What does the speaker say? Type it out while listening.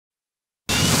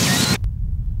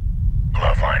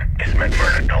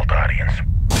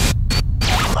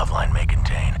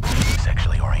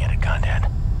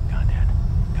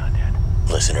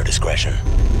Listener discretion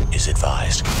is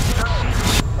advised. 2,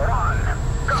 1,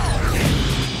 go.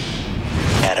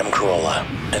 Adam Carolla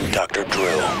and Dr. Drew.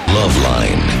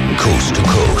 LoveLine, coast to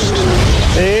coast.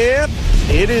 Yep,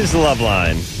 it is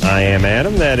LoveLine. I am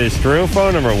Adam. That is Drew.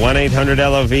 Phone number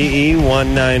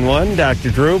 1-800-LOVE-191.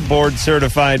 Dr. Drew,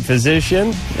 board-certified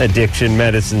physician, addiction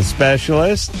medicine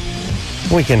specialist.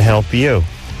 We can help you.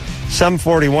 Sum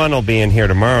 41 will be in here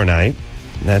tomorrow night.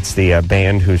 That's the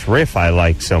band whose riff I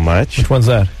like so much. Which one's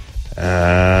that?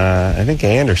 I think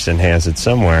Anderson has it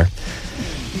somewhere.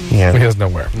 Yeah, he doesn't know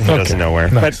where. He doesn't know where.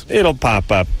 Nice. But it'll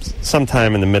pop up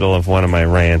sometime in the middle of one of my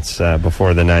rants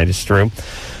before the night is through.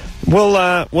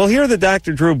 We'll hear the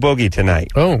Dr. Drew Boogie tonight.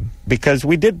 Oh. Because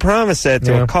we did promise that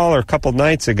to a caller a couple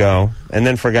nights ago and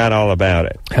then forgot all about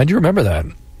it. How'd you remember that?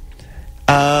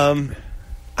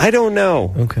 I don't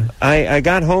know. Okay. I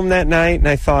got home that night and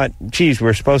I thought, geez,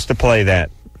 we're supposed to play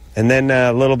that. And then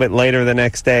a little bit later the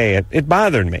next day, it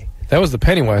bothered me. That was the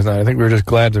Pennywise night. I think we were just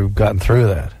glad to have gotten through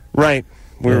that. Right.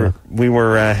 We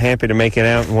were happy to make it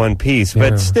out in one piece.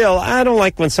 But still, I don't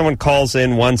like when someone calls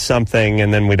in, wants something,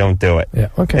 and then we don't do it. Yeah,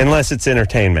 okay. Unless it's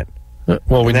entertainment.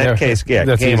 Well, in that case,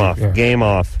 game off. Yeah. Game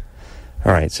off.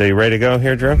 All right, so you ready to go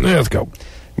here, Drew? Yeah, let's go.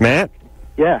 Matt?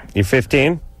 Yeah. You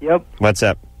 15? Yep. What's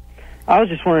up? I was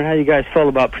just wondering how you guys felt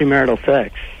about premarital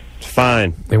sex. It's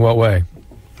fine. In what way?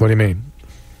 What do you mean?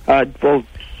 Well,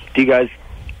 do you guys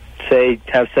say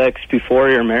have sex before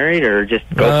you're married, or just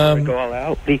go all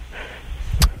out?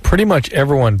 Pretty much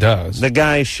everyone does. The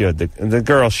guy should. The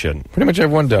girl shouldn't. Pretty much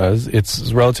everyone does.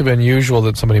 It's relatively unusual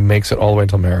that somebody makes it all the way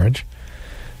until marriage.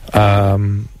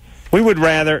 We would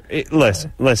rather...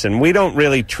 Listen, we don't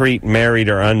really treat married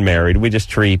or unmarried. We just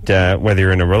treat whether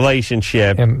you're in a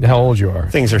relationship... And how old you are.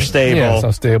 Things are stable. Yeah,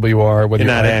 how stable you are. Whether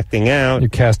you're not acting out. You're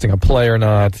casting a play or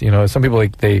not. You know, some people,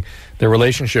 their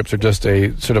relationships are just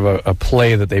a sort of a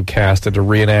play that they've casted to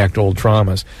reenact old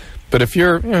traumas. But if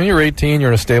you're 18,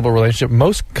 you're in a stable relationship,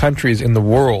 most countries in the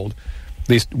world, at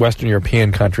least Western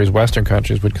European countries, Western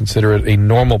countries, would consider it a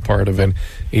normal part of an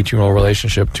 18-year-old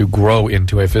relationship to grow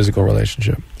into a physical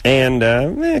relationship. And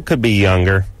it could be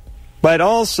younger. But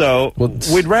also,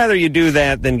 we'd rather you do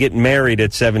that than get married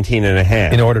at 17 and a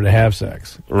half. In order to have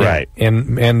sex. Right. Yeah.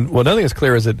 And what I think is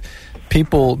clear is that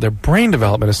people, their brain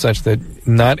development is such that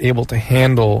not able to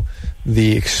handle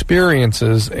the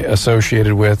experiences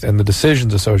associated with and the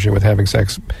decisions associated with having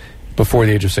sex before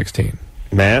the age of 16.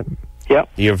 Matt? Yep.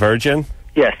 You a virgin?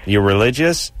 Yes. You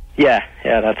religious? Yeah,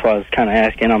 that's what I was kind of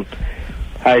asking. I'm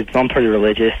pretty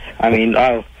religious. I mean,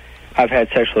 I've had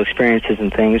sexual experiences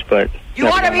and things, but... You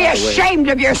ought to be ashamed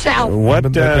of yourself!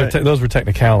 What? Those were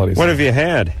technicalities. What have you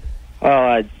had?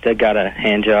 Well, I got a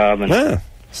hand job. And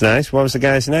it's nice. What was the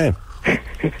guy's name?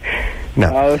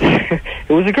 No. It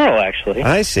was a girl, actually.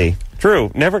 I see.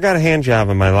 Drew, never got a hand job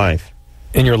in my life.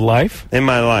 In your life? In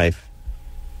my life.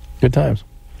 Good times.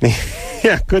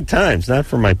 Yeah, good times. Not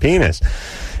for my penis.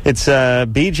 It's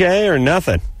BJ or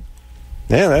nothing.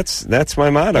 Yeah, that's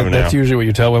my motto now. That's usually what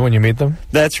you tell women when you meet them?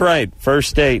 That's right.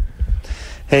 First date.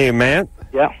 Hey, Matt?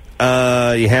 Yeah?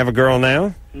 You have a girl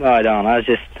now? No, I don't. I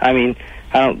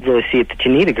don't really see it that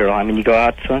you need a girl. I mean, you go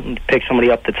out and pick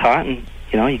somebody up that's hot and,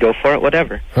 you go for it,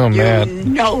 whatever. Oh, Matt.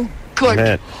 No good.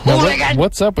 Matt.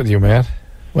 What's up with you, Matt?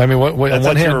 I mean, what? I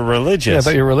thought you were religious. Yeah, I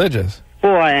thought you were religious.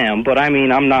 Well, I am, but I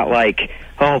mean, I'm not like,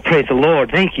 oh, praise the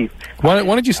Lord, thank you. Why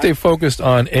don't you stay focused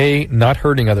on, A, not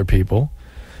hurting other people,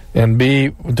 and B,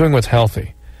 doing what's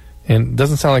healthy? And it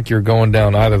doesn't sound like you're going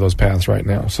down either of those paths right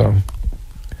now, so...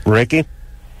 Ricky?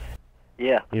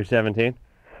 Yeah. You're 17?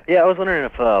 Yeah, I was wondering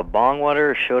if bong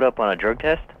water showed up on a drug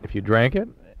test. If you drank it?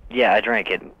 Yeah, I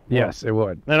drank it. Yes, it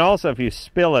would. And also, if you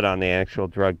spill it on the actual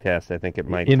drug test, I think it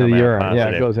might into come the out urine.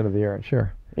 positive. Yeah, it goes into the urine,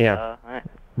 sure. Yeah.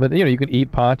 But, you can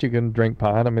eat pot, you can drink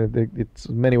pot. I mean, it's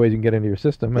many ways you can get into your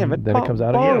system, and then it comes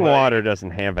out of you. Bong water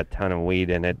doesn't have a ton of weed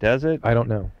in it, does it? I don't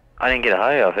know. I didn't get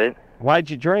high off it. Why'd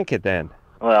you drink it then?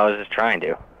 Well, I was just trying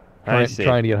to. I see.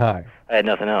 Trying to get high. I had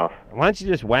nothing else. Why don't you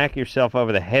just whack yourself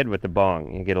over the head with the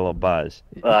bong? You get a little buzz.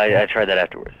 I tried that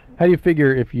afterwards. How do you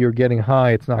figure if you're getting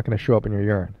high, it's not going to show up in your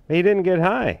urine? He didn't get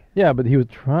high. Yeah, but he was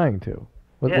trying to.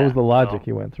 What was the logic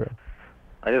he went through?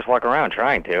 I just walk around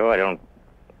trying to. I don't...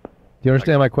 Do you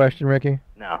understand my question, Ricky?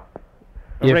 No.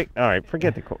 Rick, all right,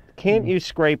 forget the... Can't you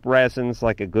scrape resins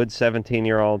like a good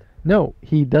 17-year-old? No,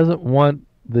 he doesn't want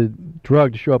the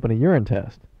drug to show up in a urine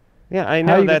test. Yeah, I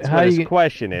know that's what his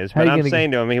question is, but I'm saying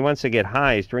to him, he wants to get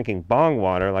high. He's drinking bong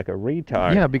water like a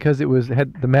retard. Yeah, because it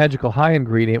had the magical high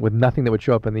ingredient with nothing that would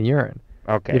show up in the urine.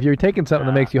 Okay. If you're taking something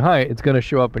that makes you high, it's going to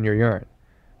show up in your urine.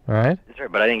 All right? That's right,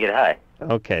 but I didn't get high.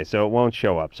 Okay, so it won't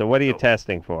show up. So what are you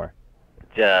testing for?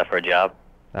 For a job.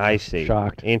 I see.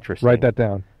 Shocked. Interesting. Write that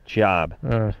down. Job.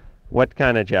 What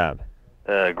kind of job?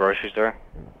 Grocery store.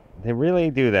 They really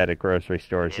do that at grocery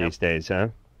stores these days, huh?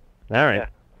 All right. Yeah.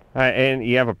 All right. And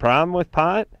you have a problem with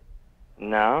pot?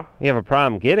 No, You have a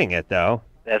problem getting it, though.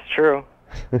 that's true.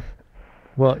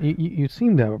 Well, you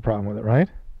seem to have a problem with it, right?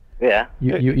 Yeah.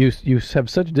 You have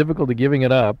such difficulty giving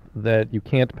it up that you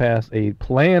can't pass a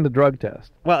planned drug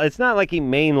test. Well, it's not like he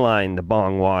mainlined the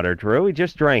bong water, Drew. He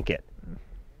just drank it.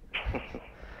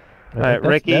 All right,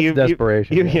 Ricky, that's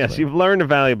desperation. yes, you've learned a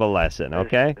valuable lesson,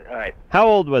 okay? All right. How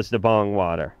old was the bong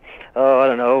water? Oh, I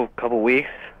don't know, a couple weeks.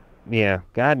 Yeah,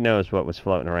 God knows what was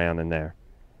floating around in there.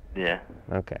 Yeah.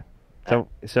 Okay.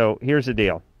 So here's the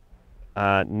deal.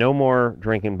 No more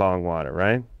drinking bong water,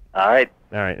 right? All right.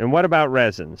 All right. And what about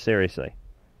resin? Seriously.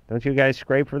 Don't you guys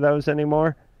scrape for those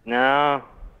anymore? No,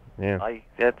 Yeah.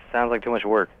 that sounds like too much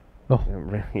work. Oh,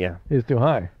 Yeah. it's too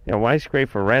high. Yeah, why scrape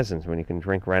for resins when you can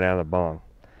drink right out of the bong?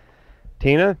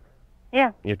 Tina?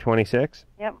 Yeah. You're 26?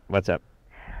 Yep. What's up?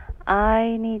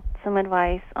 I need some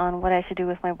advice on what I should do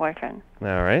with my boyfriend.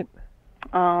 All right.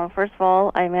 First of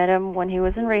all, I met him when he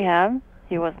was in rehab.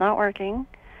 He was not working.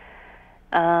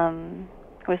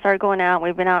 We started going out.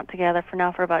 We've been out together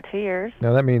for about 2 years.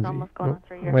 Now that means It's almost going on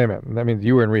 3 years. Wait a minute. That means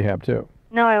you were in rehab too.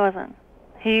 No, I wasn't.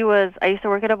 I used to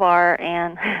work at a bar,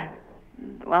 and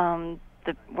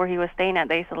where he was staying at,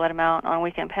 they used to let him out on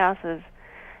weekend passes.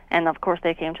 And, of course,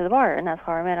 they came to the bar, and that's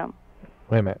how I met him.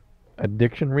 Wait a minute.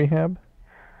 Addiction rehab?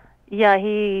 Yeah,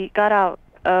 he got out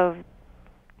of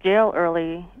jail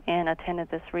early and attended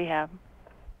this rehab.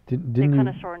 They Didn't kind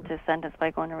you? of shortened his sentence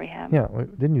by going to rehab. Yeah.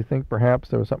 Didn't you think perhaps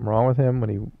there was something wrong with him when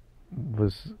he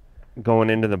was? Going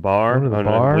into the bar Going to the on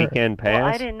bar? a weekend pass? Well,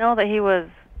 I didn't know that he was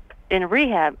in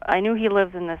rehab. I knew he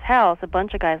lives in this house. A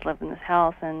bunch of guys lived in this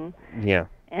house, and Yeah.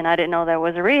 I didn't know there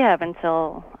was a rehab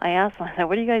until I asked him. I said,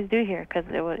 "What do you guys do here?" Because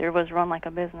it was run like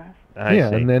a business. I see.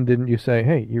 And then didn't you say,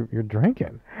 "Hey, you're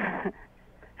drinking"?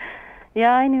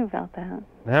 Yeah, I knew about that.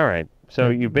 All right. So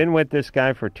you've been with this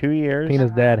guy for 2 years?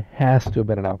 Tina's dad has to have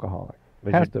been an alcoholic.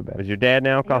 Has to have been. Was your dad an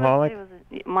alcoholic?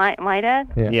 My dad?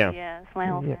 Yeah. Yeah. Yes, my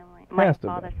whole Yeah. family. My Has to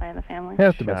have father's side of the family.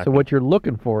 Has to be. So Shocking. what you're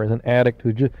looking for is an addict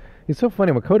who just... It's so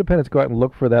funny. When codependents go out and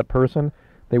look for that person,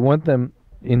 they want them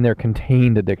in their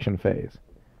contained addiction phase.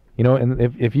 You know, and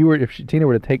if Tina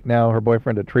were to take now her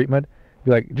boyfriend to treatment,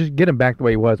 be like, just get him back the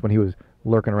way he was when he was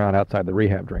lurking around outside the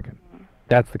rehab drinking.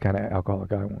 That's the kind of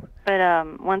alcoholic I want.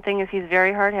 But one thing is he's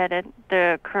very hard-headed.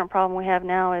 The current problem we have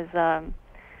now is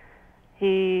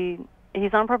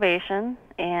he's on probation,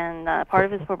 and part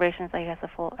of his probation is that he has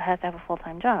to have a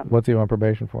full-time job. What's he on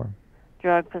probation for?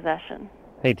 Drug possession.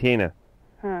 Hey, Tina.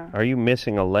 Huh. Are you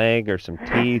missing a leg or some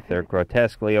teeth or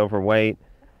grotesquely overweight?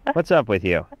 What's up with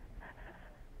you?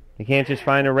 You can't just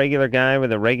find a regular guy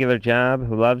with a regular job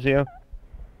who loves you?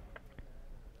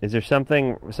 Is there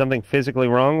something physically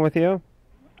wrong with you?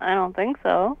 I don't think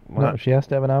so. No, she has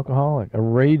to have an alcoholic, a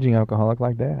raging alcoholic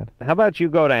like Dad. How about you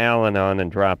go to Al-Anon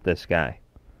and drop this guy?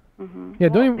 Mm-hmm. Yeah,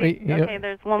 don't even... Okay,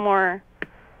 there's one more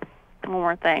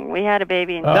thing. We had a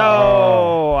baby in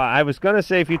No! I was going to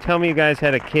say if you tell me you guys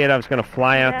had a kid, I was going to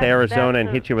fly out to Arizona and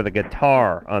hit you with a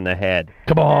guitar on the head.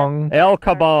 Kabong! El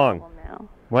Kabong!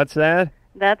 What's that?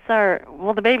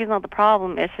 Well, the baby's not the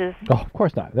problem. It's just... Oh, of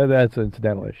course not. That's an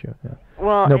incidental issue. Yeah.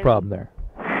 Well, no problem there.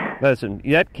 Listen,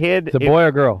 that kid... It's a boy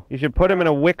or girl? You should put him in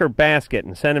a wicker basket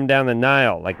and send him down the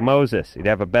Nile like Moses. He'd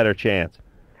have a better chance.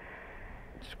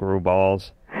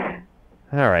 Screwballs.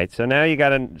 All right, so now you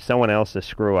got someone else to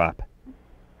screw up.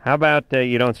 How about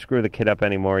you don't screw the kid up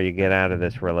anymore, you get out of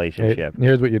this relationship? Hey,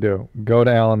 here's what you do. Go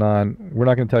to Al-Anon. We're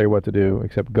not going to tell you what to do,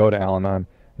 except go to Al-Anon,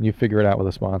 and you figure it out with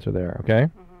a sponsor there, okay?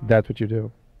 Mm-hmm. That's what you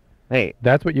do. Hey.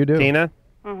 That's what you do. Tina,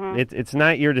 mm-hmm. It's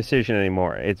not your decision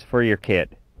anymore. It's for your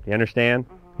kid. You understand?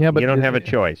 Mm-hmm. Yeah, but you don't have a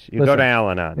choice. You go to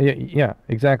Al-Anon. Yeah,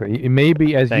 exactly. It may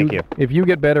be Thank you. If you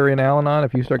get better in Al-Anon,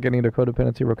 if you start getting into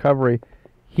codependency recovery,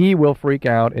 he will freak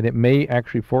out, and it may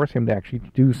actually force him to actually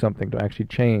do something, to actually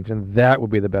change, and that would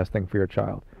be the best thing for your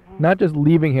child. Mm-hmm. Not just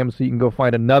leaving him so you can go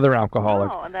find another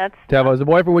alcoholic to have as a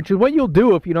boyfriend, which is what you'll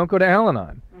do if you don't go to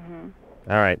Al-Anon.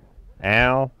 Mm-hmm. All right.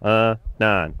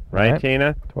 Al-Anon. Right,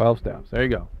 Tina? 12 steps. There you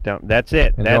go. That's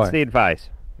it. Enjoy. That's the advice.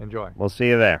 Enjoy. We'll see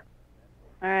you there.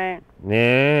 All right.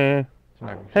 Yeah.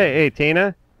 Hey,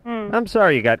 Tina. I'm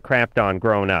sorry you got crapped on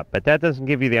growing up, but that doesn't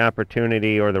give you the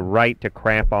opportunity or the right to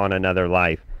crap on another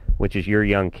life, which is your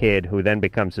young kid who then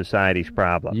becomes society's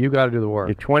problem. You got to do the work.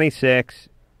 You're 26.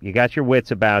 You got your wits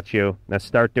about you. Now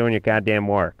start doing your goddamn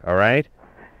work, all right?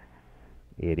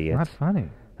 Idiots. Not funny.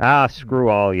 Screw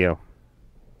all you.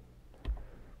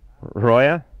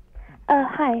 Roya?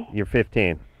 Hi. You're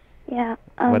 15. Yeah.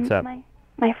 What's up?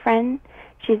 My friend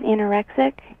she's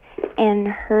anorexic, and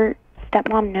her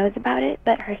stepmom knows about it,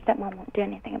 but her stepmom won't do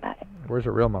anything about it. Where's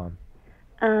her real mom?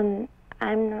 I'm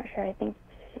not sure. I think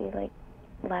she, like,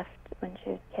 left when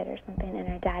she was a kid or something, and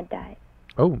her dad died.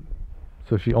 Oh,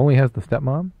 so she only has the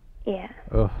stepmom? Yeah.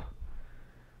 Ugh.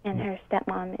 And her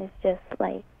stepmom is just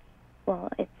like, well,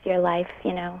 it's your life,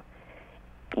 you know.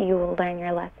 You will learn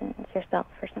your lessons yourself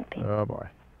or something. Oh, boy.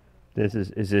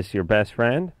 Is this your best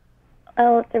friend?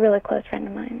 Oh, it's a really close friend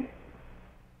of mine.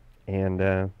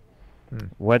 And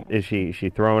what is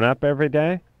she throwing up every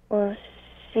day? Well,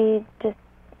 she just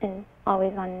is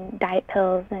always on diet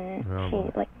pills, and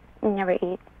she, like, never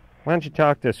eats. Why don't you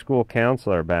talk to a school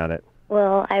counselor about it?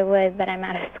 Well, I would, but I'm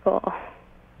out of school.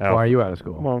 Oh. Why are you out of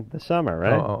school? Well, the summer,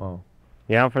 right? Oh.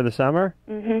 You out for the summer?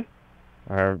 Mm-hmm.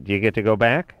 Or do you get to go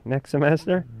back next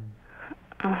semester?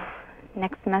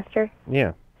 Next semester?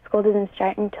 Yeah. School doesn't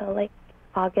start until, like,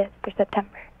 August or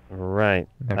September. Right.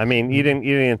 I mean, you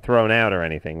didn't thrown out or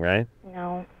anything, right?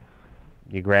 No.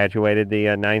 You graduated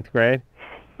the ninth grade?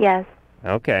 Yes.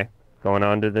 Okay. Going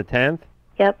on to the 10th?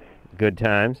 Yep. Good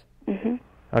times? Mm-hmm.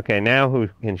 Okay, now who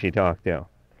can she talk to?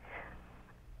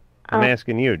 I'm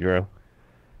asking you, Drew.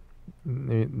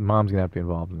 Mom's going to have to be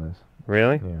involved in this.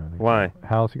 Really? Yeah. Why?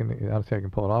 How else I can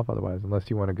pull it off otherwise, unless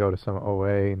you want to go to some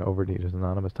OA and Overeaters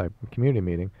Anonymous type community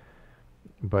meeting.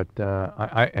 But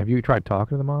have you tried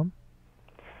talking to the mom?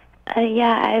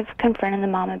 Yeah, I've confronted the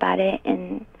mom about it,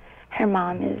 and her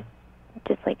mom is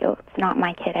just like, oh, it's not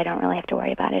my kid. I don't really have to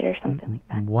worry about it or something like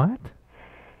that. What?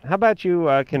 How about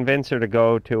you convince her to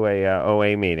go to a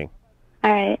OA meeting?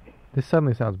 All right. This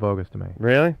suddenly sounds bogus to me.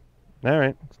 Really? All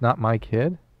right. It's not my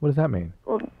kid? What does that mean?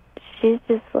 Well, she's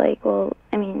just like, well,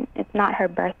 I mean, it's not her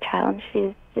birth child.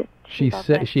 She's just...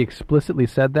 She explicitly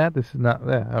said that? This is not...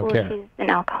 I don't care. She's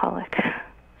an alcoholic.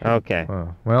 Okay.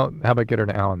 Oh, well, how about get her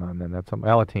to Al-Anon then? That's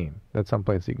Alateen. That's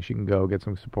someplace she can go, get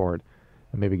some support,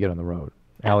 and maybe get on the road.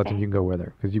 Alateen, you can go with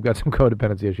her, because you've got some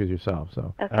codependency issues yourself.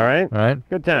 So. Okay. All right? All right?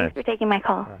 Good times. Thanks for taking my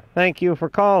call. Thank you for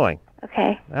calling.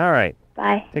 Okay. All right.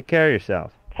 Bye. Take care of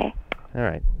yourself. Okay. All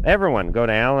right. Everyone, go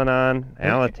to Al-Anon,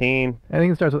 Alateen. Anything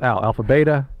that starts with Al. Alpha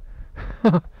Beta.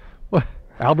 What?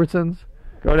 Albertsons.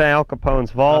 Go to Al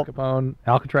Capone's vault. Al Capone.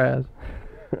 Alcatraz.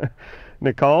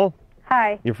 Nicole?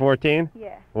 Hi. You're 14?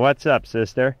 Yeah. What's up,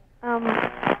 sister?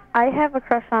 I have a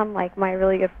crush on, like, my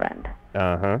really good friend.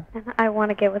 Uh-huh. And I want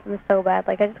to get with him so bad.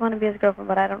 Like, I just want to be his girlfriend,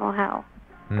 but I don't know how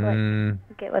to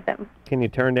get with him. Can you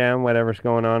turn down whatever's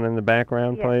going on in the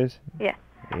background, please? Yeah.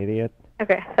 Idiot.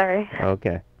 Okay, sorry.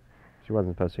 Okay. She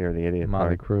wasn't supposed to hear the idiot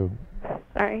Motley part. Crue.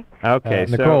 Sorry. Okay,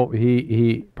 so... Nicole,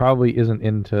 he probably isn't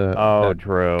into that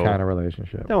Drew. kind of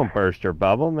relationship. Don't burst your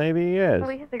bubble. Maybe he is. Well,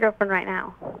 he has a girlfriend right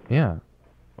now. Yeah.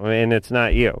 And it's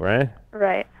not you, right?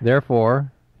 Right.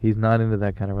 Therefore, he's not into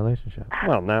that kind of relationship.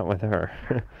 Well, not with her.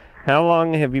 How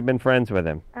long have you been friends with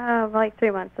him? Like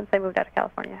 3 months since I moved out of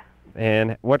California.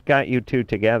 And what got you two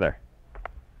together?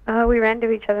 We ran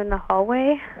into each other in the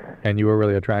hallway. And you were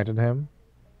really attracted to him?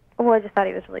 Well, I just thought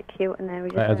he was really cute, and then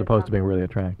we just... As opposed to being really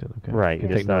attracted, okay. Right, you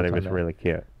just take thought notes he on was that. really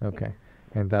cute. Okay.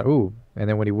 And thought, ooh. And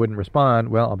then when he wouldn't respond,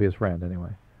 well, I'll be his friend anyway.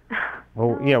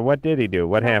 Well, yeah, what did he do?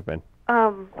 What happened?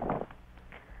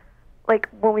 Like,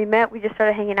 when we met, we just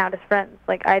started hanging out as friends.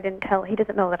 Like, he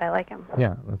doesn't know that I like him.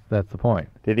 Yeah, that's the point.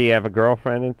 Did he have a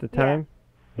girlfriend at the time?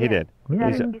 He did. He's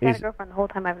had a girlfriend the whole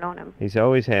time I've known him. He's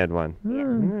always had one. You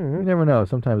never know.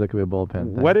 Sometimes it could be a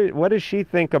bullpen thing. What does she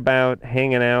think about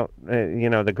hanging out,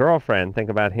 the girlfriend think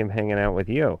about him hanging out with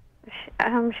you? She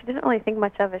doesn't really think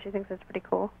much of it. She thinks it's pretty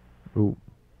cool. Ooh.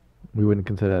 We wouldn't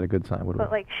consider that a good sign, would we?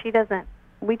 But, like, she doesn't...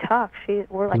 We talk.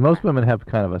 We're like... Most women have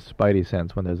kind of a spidey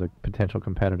sense when there's a potential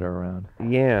competitor around.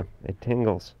 Yeah, it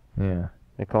tingles. Yeah.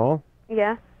 Nicole?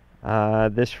 Yeah?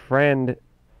 This friend,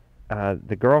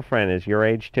 the girlfriend is your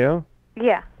age too?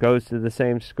 Yeah. Goes to the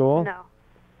same school? No.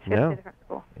 She goes to a different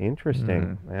school.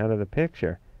 Interesting. Out of the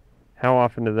picture. How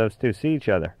often do those two see each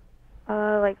other?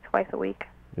 Like twice a week.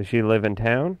 Does she live in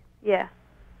town? Yeah.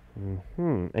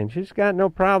 And she's got no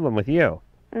problem with you?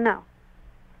 No.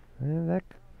 That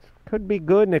could be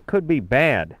good and it could be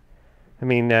bad. I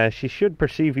mean, she should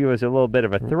perceive you as a little bit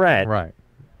of a threat. Right.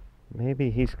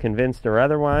 Maybe he's convinced her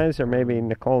otherwise, or maybe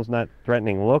Nicole's not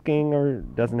threatening looking or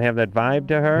doesn't have that vibe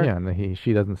to her. Yeah, and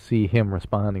she doesn't see him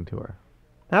responding to her.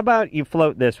 How about you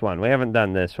float this one? We haven't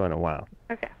done this one in a while.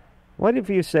 Okay. What if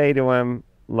you say to him,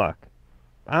 look,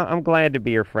 I'm glad to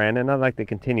be your friend, and I'd like to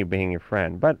continue being your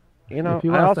friend, but, I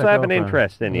also have an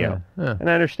interest in you. Yeah. And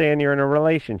I understand you're in a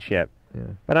relationship. Yeah.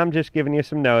 But I'm just giving you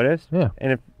some notice. Yeah.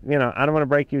 And if, I don't want to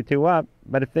break you two up,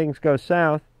 but if things go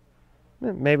south,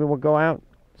 maybe we'll go out,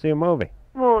 see a movie.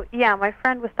 Well, yeah, my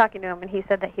friend was talking to him, and he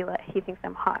said that he thinks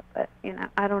I'm hot, but,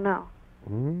 I don't know.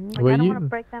 Like, Well, I don't you- want to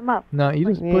break them up. No, you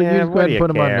just, Yeah, go ahead what do and you put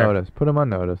him on care? notice. Put him on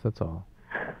notice. That's all.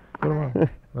 Put him on.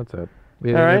 That's it.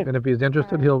 All right. And if he's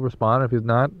interested, he'll respond. If he's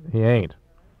not, he ain't.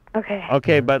 Okay.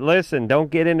 Okay, but listen,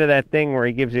 don't get into that thing where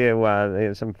he gives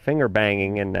you some finger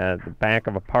banging in the back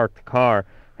of a parked car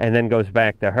and then goes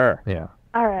back to her. Yeah.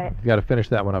 All right. You got to finish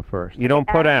that one up first. You don't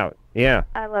put out. Yeah.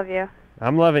 I love you.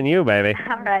 I'm loving you, baby.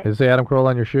 All right. Does it say Adam Carolla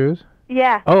on your shoes?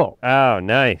 Yeah. Oh. Oh,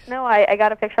 nice. No, I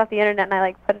got a picture off the internet and I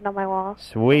like put it on my wall.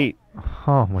 Sweet.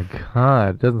 Oh, my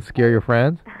God. Doesn't scare your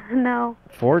friends? No.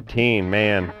 14,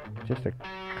 man. Just a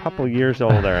couple years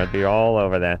older. I'd be all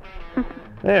over that.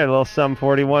 There, a little Sum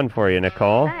 41 for you,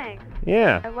 Nicole. Thanks.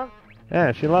 Yeah. I love.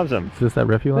 Yeah, she loves them. Is this that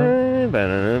riff you like?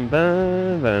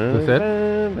 This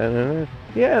it?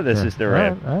 Yeah, this is the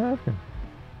riff. All right. Okay.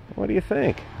 What do you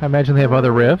think? I imagine they have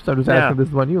other riffs. I'm just Yeah. asking if this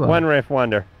is the one you like. One riff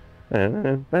wonder.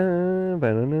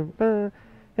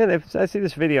 Yeah, I see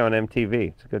this video on MTV.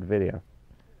 It's a good video.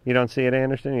 You don't see it,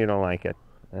 Anderson? You don't like it?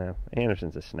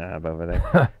 Anderson's a snob over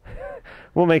there.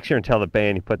 We'll make sure and tell the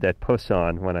band you put that puss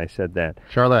on when I said that.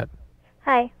 Charlotte.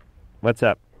 Hi. What's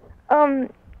up?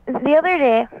 The other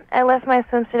day, I left my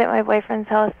swimsuit at my boyfriend's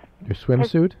house. Your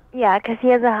swimsuit? Yeah, 'cause he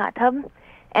has a hot tub,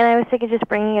 and I was sick of just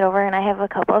bringing it over, and I have a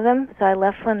couple of them, so I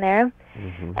left one there.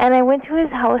 And I went to his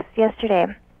house yesterday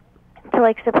to,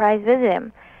 like, surprise visit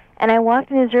him. And I walked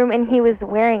in his room, and he was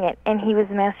wearing it, and he was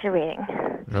masturbating.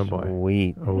 Oh, boy.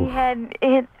 Sweet. He had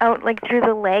it out, like, through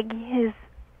the leg.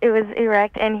 It was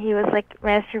erect, and he was, like,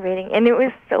 masturbating. And it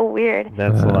was so weird.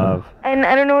 That's love. And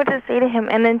I don't know what to say to him.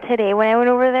 And then today, when I went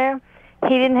over there,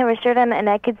 he didn't have a shirt on, and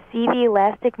I could see the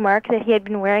elastic mark that he had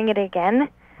been wearing it again.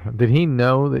 Did he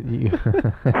know that you...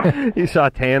 You saw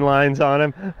tan lines on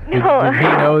him? No. Did he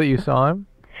know that you saw him?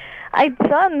 I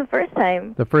saw him the first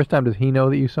time. The first time, does he know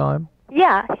that you saw him?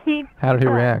 Yeah, he... How did he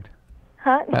react?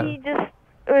 Huh? He just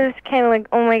was kind of like,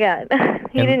 oh, my God.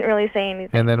 He And- didn't really say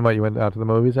anything. And then what, you went out to the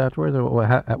movies afterwards? Or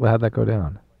how'd that go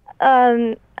down?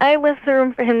 I left the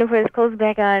room for him to put his clothes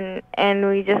back on, and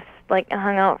we just, like,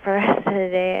 hung out for the rest of the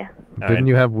day. Didn't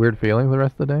you have weird feelings the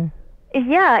rest of the day?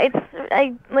 Yeah,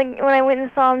 like, when I went and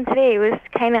saw him today, it was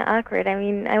kind of awkward. I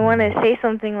mean, I want to say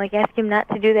something, like, ask him not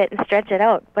to do that and stretch it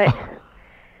out, but...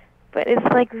 But it's,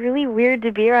 like, really weird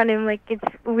to be around him. Like, it's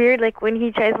weird, like, when he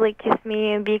tries to, like, kiss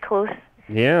me and be close.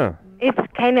 Yeah. It's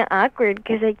kind of awkward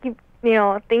because I keep,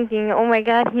 thinking, oh, my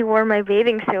God, he wore my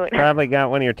bathing suit. Probably got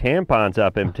one of your tampons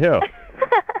up him, too.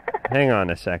 Hang on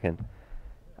a second.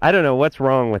 I don't know what's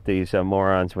wrong with these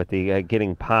morons with the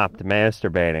getting popped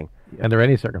masturbating. Under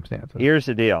any circumstances. Here's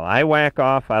the deal. I whack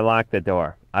off, I lock the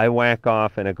door. I whack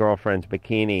off in a girlfriend's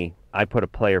bikini. I put a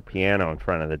player piano in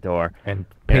front of the door. And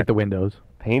paint the windows.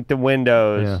 Paint the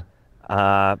windows.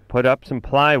 Put up some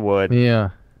plywood. Yeah.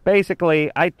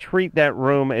 Basically, I treat that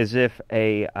room as if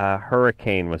a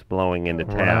hurricane was blowing into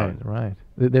town. Right.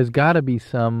 There's got to be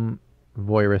some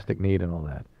voyeuristic need and all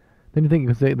that. Then you think,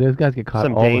 because those guys get caught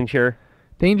Some all danger.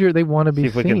 Danger, they want to be See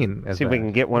if we seen. can, see if we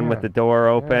can get one with the door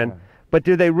open. But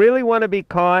do they really want to be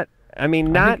caught? I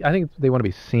mean, not... I think they want to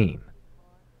be seen.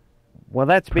 Well,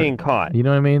 that's being caught. You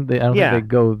know what I mean? I don't Yeah. think they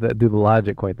go do the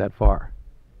logic quite that far.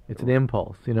 It's an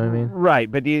impulse. You know what I mean?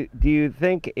 Right, but do you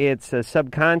think it's a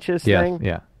subconscious thing?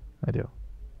 Yeah, I do.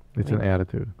 It's an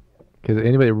attitude. Because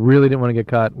anybody that really didn't want to get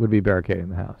caught would be barricading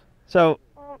the house. So,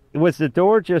 was the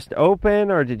door just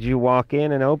open, or did you walk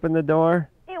in and open the door?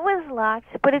 It was locked,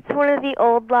 but it's one of the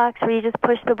old locks where you just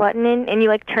push the button in and you,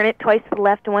 like, turn it twice to the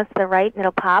left and once to the right and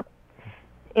it'll pop.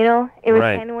 It was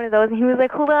Right. kind of one of those. And he was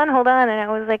like, hold on. And I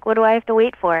was like, what do I have to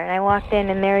wait for? And I walked in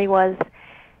and there he was.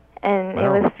 And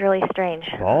Wow. it was really strange.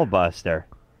 Ball buster.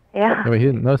 Yeah. I mean, he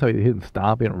didn't notice how he didn't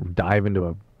stop. He didn't dive into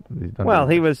a... Well,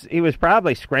 he was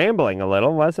probably scrambling a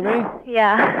little, wasn't he?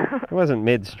 Yeah. It wasn't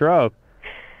mid-stroke.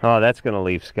 Oh, that's going to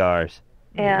leave scars.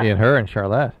 Yeah. And her and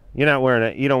Charlotte. You don't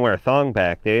wear a thong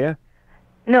back, do you?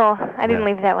 No, I didn't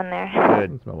No. leave that one there.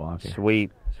 Good. It's Milwaukee.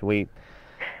 Sweet.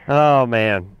 Oh,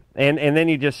 man. And then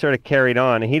you just sort of carried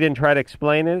on. He didn't try to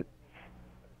explain it?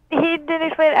 He did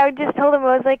explain. I just told him,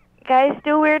 I was like, guys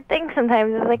do weird things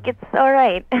sometimes. I was like, it's all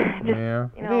right.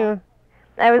 Yeah.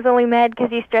 I was only mad because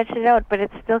he stretched it out, but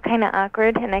it's still kind of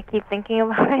awkward, and I keep thinking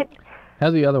about it.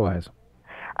 How's he otherwise?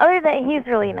 Other than that, he's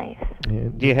really nice. Yeah.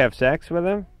 Do you have sex with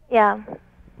him? Yeah,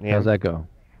 Yeah. How's that go?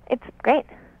 it's great.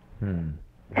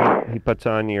 He puts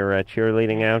on your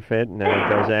cheerleading outfit and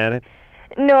goes at it?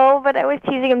 No, but I was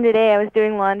teasing him today. I was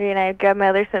doing laundry, and I grabbed my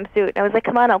other swimsuit. I was like,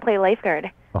 come on, I'll play lifeguard.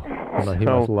 Oh, no, he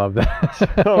So- must love that.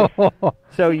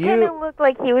 So He kind you... of looked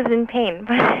like he was in pain.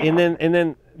 But And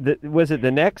then was it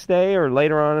the next day or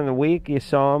later on in the week you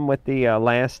saw him with the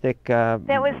elastic... that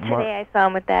was today I saw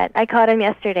him with that. I caught him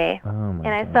yesterday, Oh, my and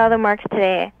I God. saw the marks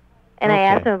today. And I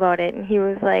asked him about it, and he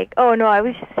was like, "Oh no, I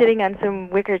was just sitting on some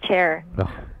wicker chair."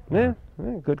 Yeah,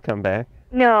 good comeback.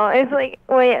 No, it's like,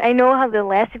 wait, I know how the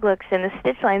elastic looks and the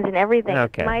stitch lines and everything.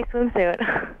 Okay. It's my swimsuit.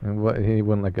 And he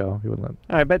wouldn't let go. He wouldn't let.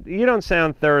 All right, but you don't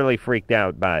sound thoroughly freaked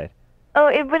out by it.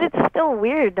 But it's still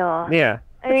weird, though. Yeah,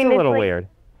 it's a little like, weird.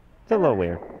 It's a little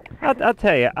weird. I'll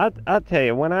tell you. I'll tell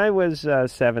you. When I was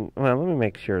 7, well, let me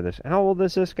make sure this. How old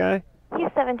is this guy? He's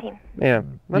 17. Yeah.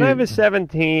 When I was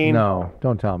 17. No,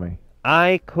 don't tell me.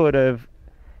 I could have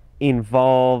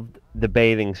involved the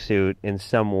bathing suit in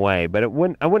some way, but I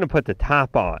wouldn't have put the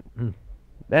top on.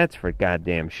 That's for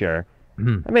goddamn sure.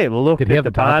 I may have looked Did he at have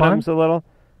the the top bottoms on? a little.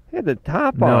 He had the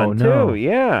top No, on no. too.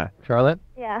 Yeah. Charlotte?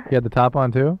 Yeah. He had the top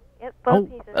on too? Yep, both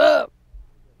pieces.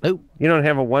 You don't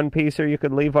have a one-piecer you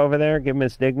could leave over there? Give him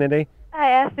his dignity? I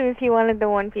asked him if he wanted the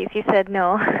one piece. He said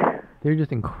no. They're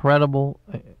just incredible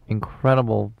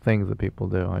things that people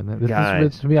do. And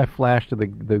Guys. to me, I flash to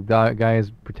the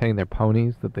guys pretending they're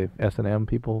ponies that the S&M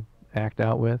people act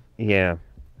out with. Yeah.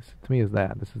 To me, is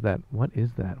that. This is that. What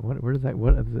is that? Where does that?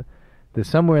 What is it? There's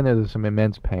somewhere in there. There's some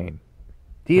immense pain.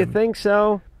 Do you think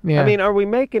so? Yeah. I mean, are we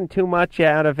making too much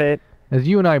out of it? As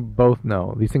you and I both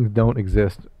know, these things don't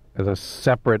exist as a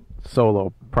separate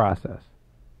solo process.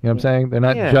 You know what I'm saying? They're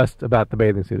not just about the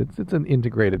bathing suit. It's an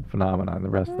integrated phenomenon, the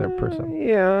rest of their person.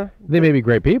 Yeah. They may be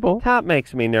great people. Top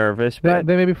makes me nervous, but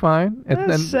They may be fine.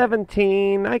 at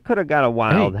 17, I could have got a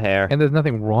wild hair. And there's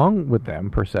nothing wrong with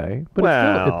them, per se. But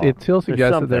Well, it still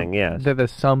suggests that, something, yes. that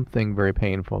there's something very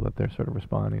painful that they're sort of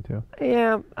responding to.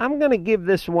 Yeah, I'm going to give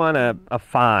this one a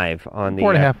 5 on the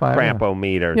 4.5, 5,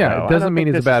 crampometer. Yeah, though. it doesn't mean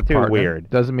he's a bad too partner. weird.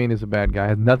 Doesn't mean he's a bad guy. It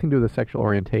has nothing to do with sexual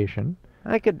orientation.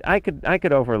 I could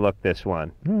overlook this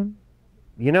one. Mm.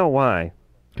 You know why?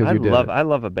 Because you did it. I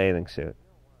love a bathing suit.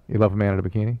 You love a man in a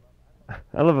bikini?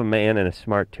 I love a man in a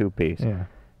smart two-piece. Yeah.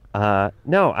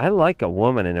 No, I like a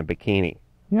woman in a bikini.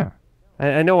 Yeah.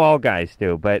 I know all guys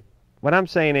do, but what I'm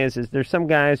saying is there's some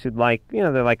guys who'd like,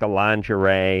 they're like a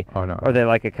lingerie. Oh, no. Or they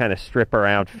like a kind of stripper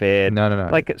outfit. No.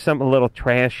 Like something a little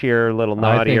trashier, a little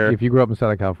I naughtier. think if you grew up in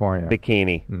Southern California.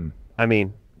 Bikini. I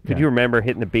mean, could you remember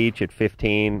hitting the beach at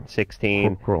 15,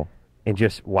 16? Cruel. And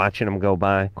just watching them go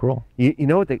by. Cruel. You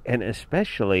know what? And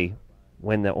especially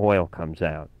when the oil comes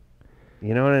out.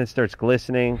 You know, when it starts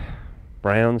glistening,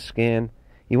 brown skin.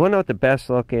 You want to know what the best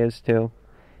look is, too?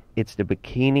 It's the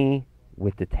bikini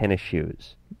with the tennis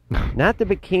shoes. Not the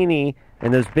bikini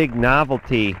and those big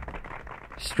novelty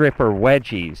stripper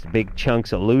wedgies, the big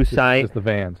chunks of lucite. Just the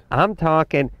Vans. I'm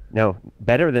talking, no,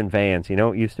 better than Vans. You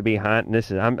know, it used to be hot, and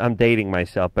I'm dating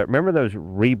myself, but remember those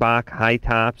Reebok high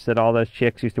tops that all those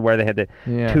chicks used to wear? They had the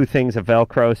two things of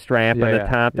Velcro strap on the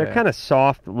top. They're kind of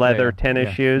soft leather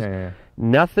tennis shoes.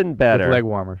 Nothing better. With leg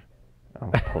warmers. Oh,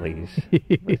 please.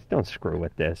 Please don't screw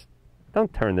with this.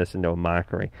 Don't turn this into a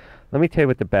mockery. Let me tell you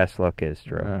what the best look is,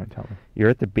 Drew. All right, tell me. You're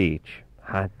at the beach,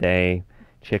 hot day,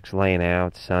 chicks laying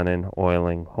out, sunning,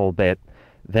 oiling, whole bit.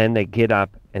 Then they get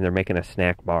up and they're making a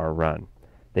snack bar run.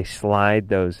 They slide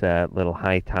those little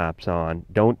high tops on.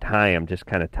 Don't tie them, just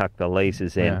kind of tuck the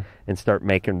laces in and start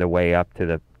making their way up to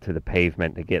the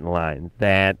pavement to get in line.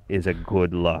 That is a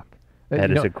good look. That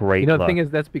is a great look. The thing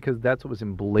is, that's because that's what was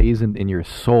emblazoned in your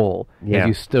soul as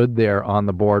you stood there on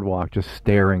the boardwalk just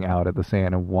staring out at the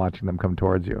sand and watching them come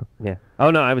towards you. Yeah.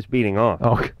 Oh, no, I was beating off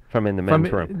from in the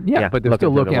men's room. Yeah, but they're still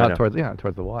looking out towards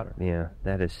the water. Yeah,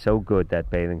 that is so good, that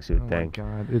bathing suit thing. Oh,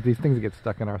 my God. These things get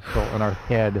stuck in our soul, in our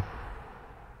head.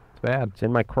 It's bad. It's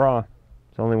in my craw.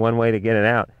 There's only one way to get it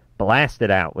out. Blast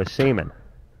it out with semen.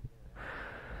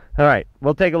 All right,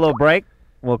 we'll take a little break.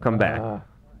 We'll come back.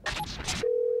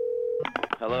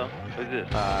 Hello? Who's this?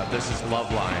 This is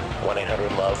LoveLine.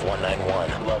 1-800-LOVE-191.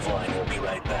 LoveLine will be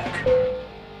right back.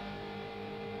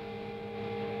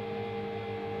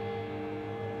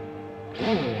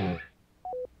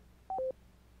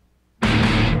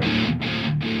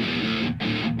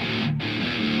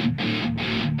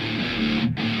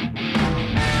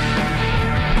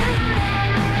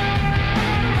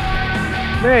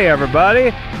 Hey,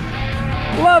 everybody.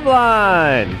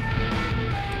 LoveLine.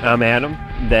 I'm Adam.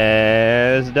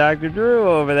 There's Dr. Drew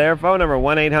over there. Phone number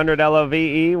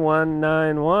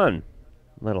 1-800-LOVE-191.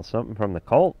 Little something from the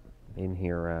Colt in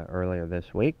here earlier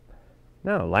this week.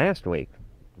 No, last week.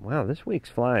 Wow, this week's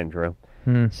flying, Drew.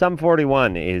 Sum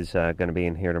 41 is going to be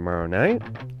in here tomorrow night.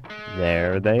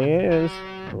 There they is.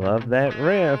 Love that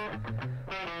riff.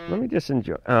 Let me just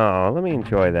enjoy. Oh, let me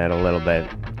enjoy that a little bit.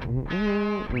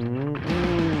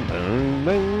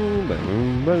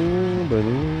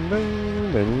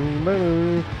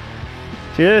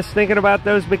 Just thinking about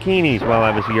those bikinis while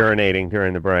I was urinating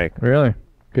during the break. Really?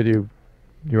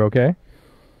 You're okay?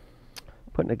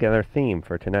 Putting together a theme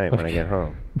for tonight when I get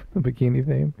home. The bikini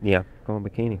theme? Yeah, going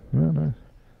bikini. Oh, nice.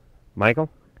 Michael?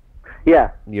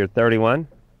 Yeah. You're 31?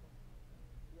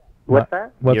 What's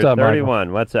that? What's You're up, Michael?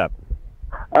 31. What's up?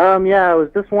 Yeah, I was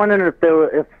just wondering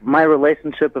if my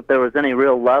relationship, if there was any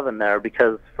real love in there,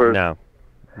 because for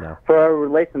our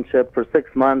relationship for 6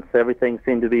 months, everything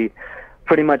seemed to be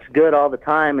pretty much good all the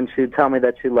time, and she'd tell me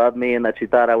that she loved me and that she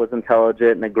thought I was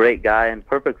intelligent and a great guy and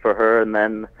perfect for her, and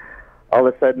then all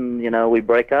of a sudden, we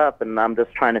break up, and I'm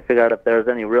just trying to figure out if there's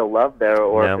any real love there,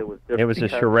 or if it was just it was a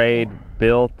charade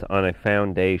built on a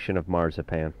foundation of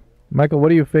marzipan. Michael, what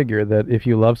do you figure, that if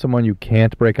you love someone, you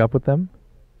can't break up with them?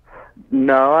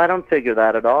 No, I don't figure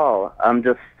that at all.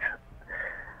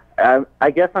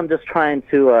 I guess I'm just trying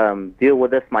to deal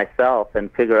with this myself and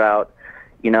figure out,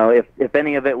 if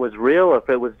any of it was real, or if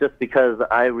it was just because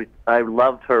I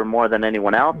loved her more than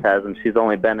anyone else has, and she's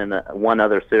only been in one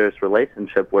other serious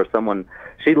relationship where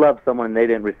she loved someone and they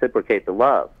didn't reciprocate the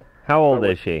love. How old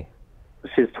is she?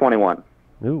 She's 21.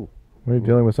 Ooh. What are you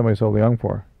dealing with somebody so young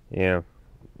for? Yeah,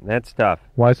 that's tough.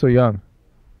 Why so young?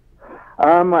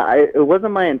 It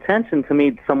wasn't my intention to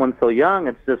meet someone so young.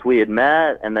 It's just we had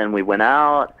met, and then we went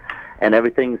out, and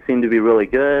everything seemed to be really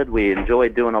good. We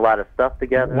enjoyed doing a lot of stuff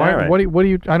together. Why? What do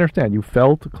you? I understand. You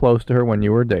felt close to her when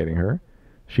you were dating her.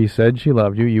 She said she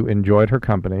loved you. You enjoyed her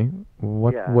company.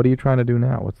 What are you trying to do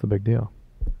now? What's the big deal?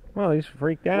 Well, he's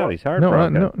freaked out. He's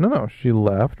heartbroken. No. She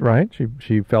left, right?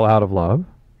 She fell out of love,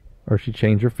 or she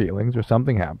changed her feelings, or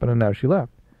something happened, and now she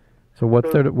left. So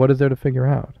what is there to figure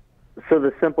out? So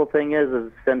the simple thing is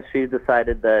since she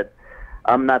decided that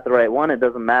I'm not the right one, it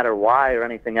doesn't matter why or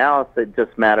anything else. It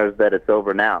just matters that it's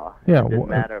over now. Yeah. It didn't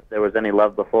matter if there was any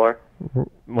love before.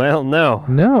 Well, no.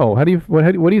 No. What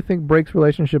do you think breaks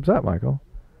relationships up, Michael?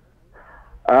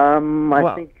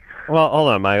 I think. Well, hold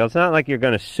on, Michael. It's not like you're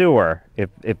going to sue her if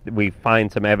we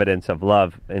find some evidence of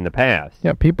love in the past.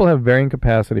 Yeah, people have varying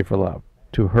capacity for love.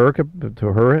 To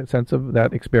her sense of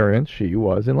that experience, she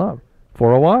was in love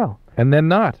for a while, and then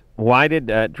not. Why did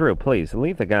Drew? Please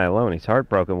leave the guy alone. He's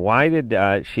heartbroken. Why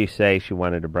did she say she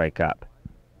wanted to break up?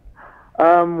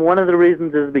 One of the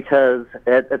reasons is because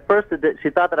at first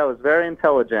she thought that I was very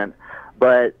intelligent,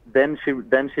 but then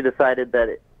she decided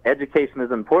that education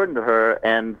is important to her,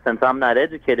 and since I'm not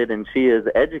educated and she is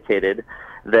educated,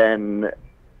 then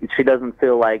she doesn't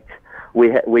feel like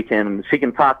she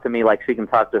can talk to me like she can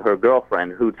talk to her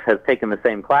girlfriend who has taken the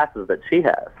same classes that she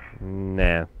has.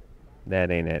 Nah, that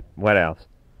ain't it. What else?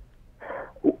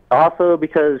 Also,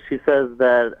 because she says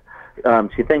that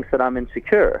she thinks that I'm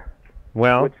insecure.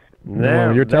 Well,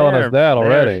 you're telling us that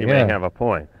already. She may have a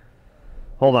point.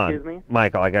 Hold on. Excuse me?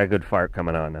 Michael, I got a good fart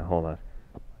coming on now. Hold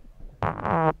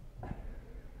on.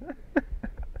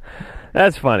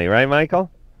 That's funny, right, Michael?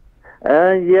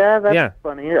 Yeah, that's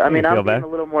funny. I mean, I'm being bad? a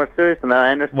little more serious than that. I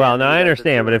understand. Well, no, I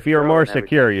understand, but if you were more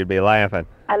secure, you'd be laughing.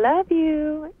 I love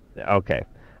you. Okay.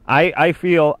 I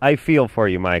feel for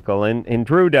you, Michael, and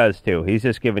Drew does too. He's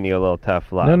just giving you a little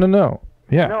tough love. No.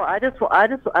 Yeah. No, I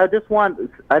just want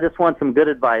some good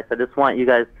advice. I just want you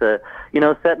guys to,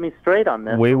 set me straight on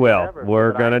this. We will. Whatever,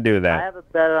 We're gonna do that. I have a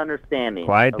better understanding.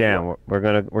 Quiet down. We're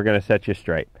gonna set you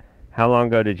straight. How long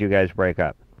ago did you guys break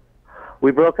up?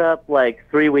 We broke up like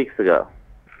 3 weeks ago.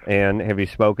 And have you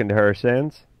spoken to her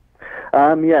since?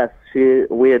 Yes.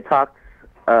 We had talked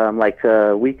like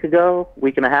a week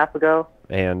and a half ago.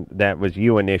 And that was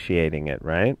you initiating it,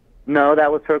 right? No,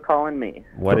 that was her calling me.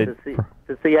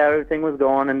 To see how everything was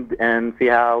going and see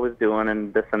how I was doing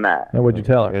and this and that. And what'd you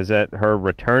tell her? Is that her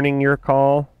returning your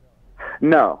call?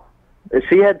 No.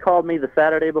 She had called me the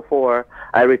Saturday before.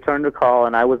 I returned her call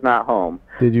and I was not home.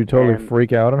 Did you totally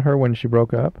freak out on her when she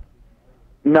broke up?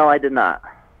 No, I did not.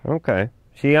 Okay.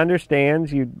 She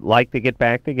understands you'd like to get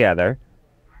back together.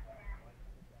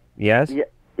 Yes?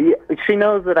 Yeah, she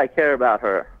knows that I care about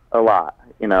her a lot,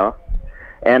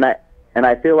 and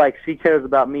I feel like she cares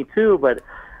about me too, but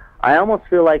I almost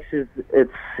feel like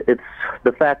it's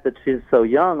the fact that she's so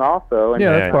young also. And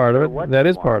that's part of it. That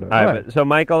is part of it. Right. So,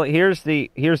 Michael, here's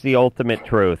the ultimate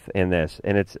truth in this,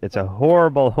 and it's a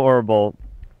horrible.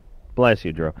 Bless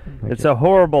you, Drew. It's a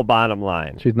horrible bottom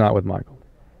line. She's not with Michael.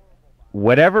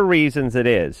 Whatever reasons it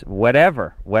is,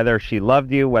 whether she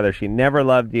loved you, whether she never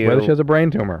loved you, whether she has a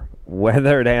brain tumor,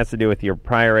 whether it has to do with your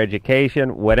prior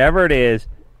education, whatever it is,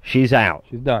 she's out.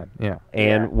 She's done. Yeah.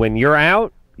 And when you're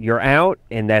out,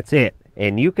 and that's it.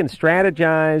 And you can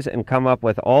strategize and come up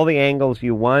with all the angles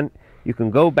you want. You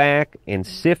can go back and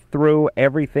sift through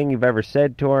everything you've ever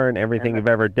said to her and everything you've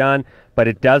ever done, but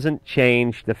it doesn't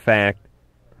change the fact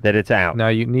that it's out. Now,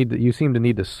 you seem to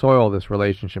need to soil this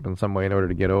relationship in some way in order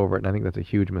to get over it, and I think that's a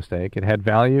huge mistake. It had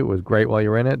value. It was great while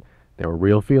you were in it. There were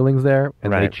real feelings there,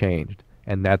 and they Right. changed.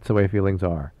 And that's the way feelings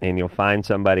are. And you'll find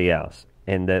somebody else.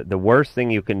 And the worst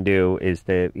thing you can do is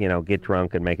to, get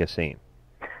drunk and make a scene.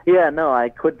 Yeah, no, I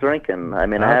quit drinking. I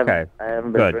mean, Okay. I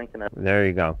haven't been Good. drinking it. There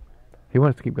you go. He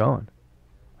wants to keep going.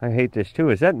 I hate this,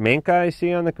 too. Is that Minka I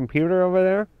see on the computer over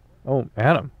there? Oh,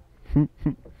 Adam. You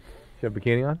have a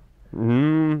bikini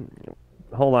on?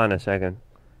 Hold on a second.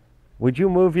 Would you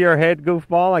move your head,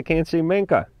 goofball? I can't see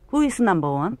Minka. Who is number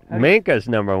one? Minka's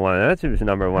number one. That's who's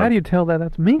number one. How do you tell that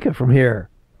that's Minka from here?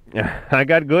 I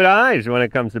got good eyes when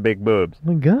it comes to big boobs.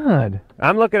 Oh, my God.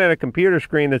 I'm looking at a computer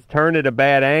screen that's turned at a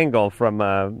bad angle from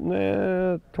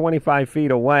 25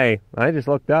 feet away. I just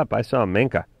looked up. I saw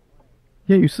Minka.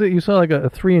 Yeah, you saw like a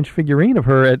 3-inch figurine of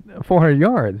her at 400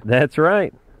 yards. That's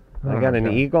right. I got my an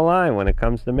God. eagle eye when it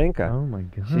comes to Minka. Oh, my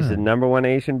God. She's the number one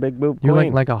Asian big boob You're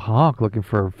queen. like a hawk looking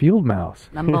for a field mouse.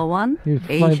 Number one, He was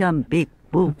flying Asian big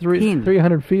boob queen.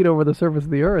 300 feet over the surface of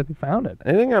the earth. He found it.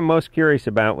 The thing I'm most curious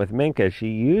about with Minka, she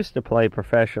used to play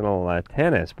professional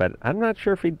tennis, but I'm not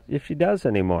sure if she does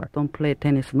anymore. Don't play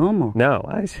tennis no more. No,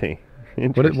 I see.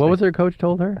 What was her coach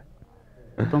told her?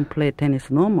 Don't play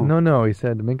tennis no more. No. He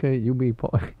said, Minka, you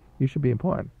should be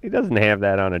important. He doesn't have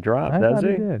that on a drop, I does thought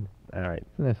he? he did. All right.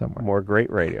 It's in there somewhere. More great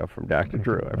radio from Dr.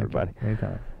 Drew, everybody.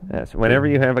 Anytime. Yes. Whenever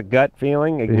you have a gut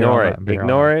feeling, ignore it.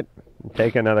 Ignore it.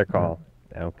 Take another call.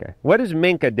 Okay. What is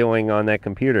Minka doing on that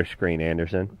computer screen,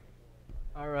 Anderson?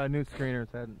 Our new screeners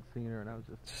hadn't seen her, and I was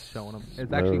just showing them.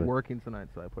 It's actually working tonight,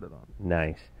 so I put it on.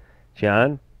 Nice.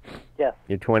 John? Yes.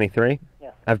 You're 23?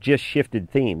 Yes. I've just shifted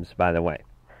themes, by the way.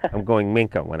 I'm going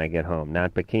Minka when I get home,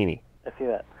 not bikini. I see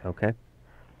that. Okay.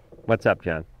 What's up,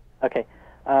 John? Okay.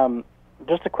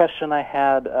 Just a question I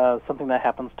had, something that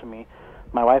happens to me.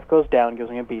 My wife goes down, gives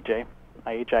me a BJ.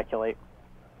 I ejaculate.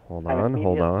 Hold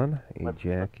on.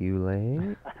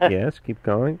 Ejaculate. Yes, keep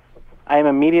going. I am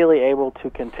immediately able to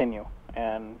continue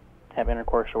and have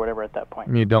intercourse or whatever at that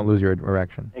point. You don't lose your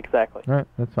erection. Exactly. All right,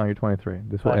 that's fine. You're 23.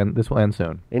 This will end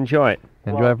soon. Enjoy it.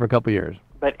 Enjoy it for a couple years.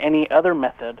 But any other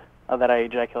method that I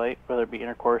ejaculate, whether it be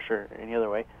intercourse or any other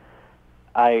way,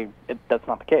 that's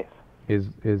not the case.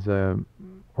 Is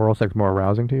oral sex more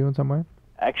arousing to you in some way?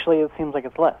 Actually, it seems like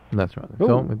it's less. That's right.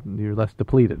 So you're less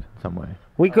depleted in some way.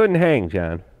 We couldn't hang,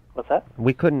 John. What's that?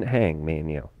 We couldn't hang, me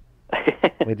and you.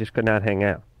 We just could not hang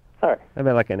out. Sorry. I'd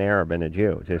be like an Arab and a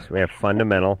Jew. We have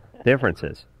fundamental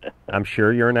differences. I'm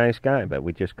sure you're a nice guy, but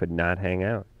we just could not hang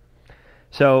out.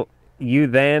 So you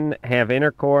then have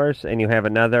intercourse and you have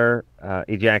another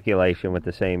ejaculation with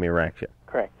the same erection.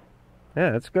 Correct.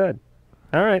 Yeah, that's good.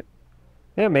 All right.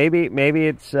 Yeah, maybe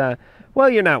it's, well,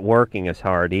 you're not working as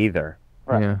hard either.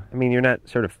 Right. Yeah. I mean, you're not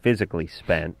sort of physically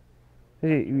spent.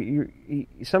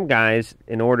 Some guys,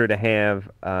 in order to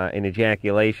have an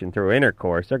ejaculation through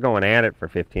intercourse, they're going at it for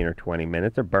 15 or 20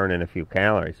 minutes. They're burning a few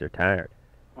calories. They're tired.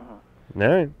 All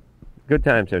right. Good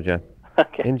times there, John.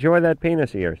 Okay. Enjoy that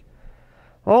penis of yours.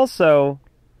 Also,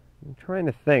 I'm trying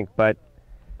to think, but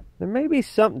there may be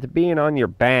something to being on your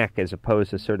back as opposed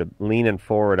to sort of leaning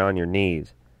forward on your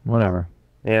knees. Whatever.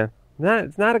 Yeah.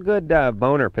 It's not a good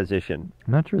boner position.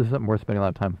 I'm not sure there's something worth spending a lot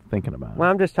of time thinking about. Well,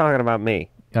 I'm just talking about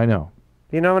me. I know.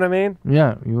 Do you know what I mean?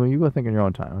 Yeah, you go think in your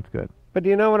own time. That's good. But do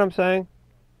you know what I'm saying?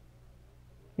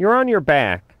 You're on your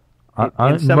back. Not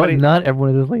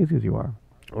everyone is as lazy as you are.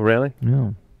 Oh, really?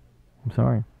 No. I'm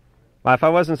sorry. Well, if I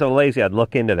wasn't so lazy, I'd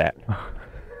look into that.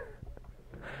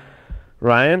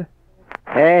 Ryan?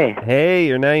 Hey. Hey,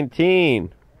 you're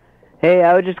 19. Hey,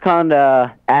 I was just calling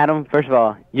to Adam. First of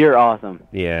all, you're awesome.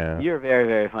 Yeah. You're a very,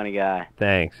 very funny guy.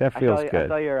 Thanks. That feels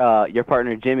good. I saw your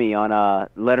partner Jimmy on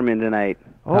Letterman tonight.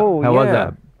 Oh, How was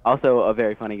that? Also a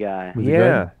very funny guy. Was he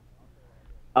good?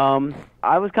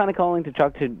 I was kind of calling to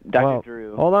talk to Dr.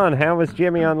 Drew. Hold on. How was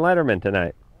Jimmy on Letterman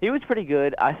tonight? He was pretty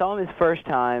good. I saw him his first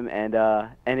time, and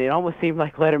it almost seemed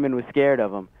like Letterman was scared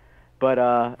of him.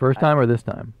 But First time or this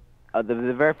time?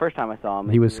 The very first time I saw him,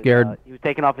 He was scared. He was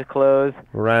taking off his clothes.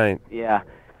 Right. Yeah.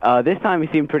 This time he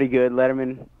seemed pretty good.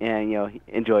 Letterman, and he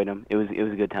enjoyed him. It was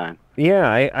a good time.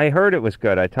 Yeah, I heard it was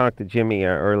good. I talked to Jimmy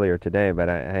earlier today, but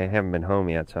I haven't been home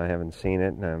yet, so I haven't seen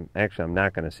it. And I'm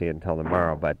not going to see it until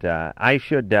tomorrow. But I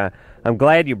should. I'm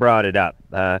glad you brought it up.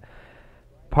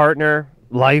 Partner,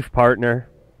 life partner,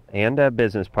 and a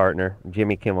business partner,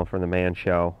 Jimmy Kimmel from The Man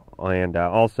Show, and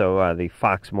also the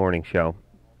Fox Morning Show,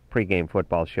 pregame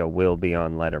football show, will be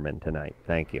on Letterman tonight.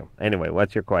 Thank you. Anyway,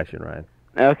 what's your question, Ryan?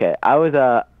 Okay, I was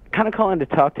kind of calling to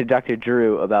talk to Dr.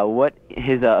 Drew about what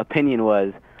his opinion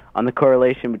was on the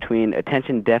correlation between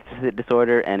attention deficit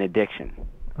disorder and addiction.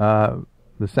 The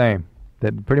same.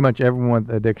 That pretty much everyone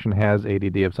with addiction has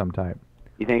ADD of some type.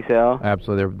 You think so?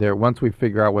 Absolutely. Once we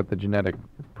figure out what the genetic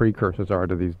precursors are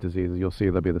to these diseases, you'll see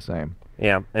they'll be the same.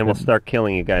 Yeah, and we'll start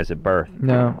killing you guys at birth.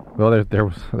 No, well, there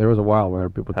was a while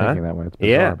where people thinking that way. It's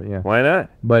bizarre, but yeah. Why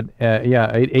not? But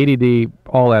ADD.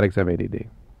 All addicts have ADD,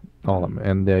 all of them,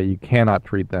 and you cannot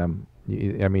treat them.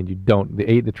 You don't.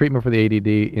 The treatment for the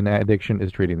ADD in addiction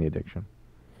is treating the addiction.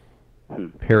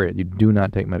 Period. You do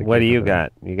not take medication. What do you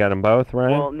got? You got them both,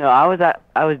 right? Well, no, I was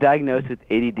diagnosed with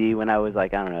ADD when I was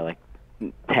like, I don't know, like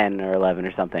 10 or 11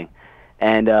 or something.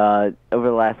 And over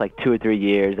the last like 2 or 3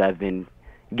 years, I've been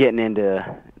getting into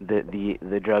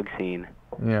the drug scene.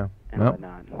 Yeah. And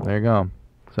whatnot. There you go.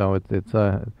 So it's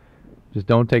just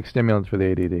don't take stimulants for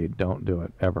the ADD. Don't do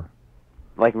it ever.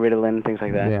 Like Ritalin and things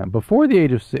like that. Yeah. Before the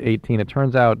age of 18, it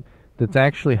turns out that's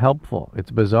actually helpful. It's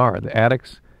bizarre. The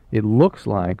addicts, it looks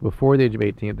like before the age of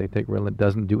 18, if they take Ritalin, it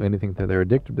doesn't do anything to their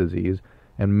addictive disease,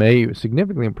 and may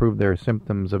significantly improve their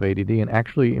symptoms of ADD and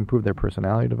actually improve their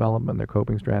personality development, their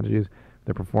coping strategies,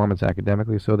 their performance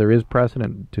academically. So there is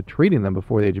precedent to treating them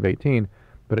before the age of 18.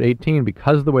 But at 18,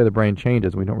 because of the way the brain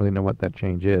changes, we don't really know what that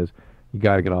change is, you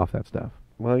got to get off that stuff.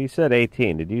 Well, you said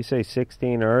 18. Did you say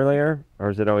 16 earlier, or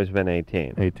has it always been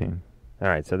 18? 18. All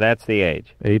right, so that's the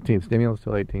age. 18. Stimulants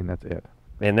till 18, that's it.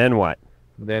 And then what?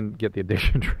 Then get the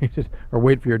addiction treated, or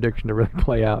wait for your addiction to really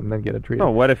play out and then get it treated. Oh,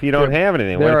 what if you don't have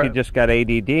anything? What if you just got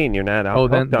ADD and you're not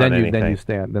hooked on anything?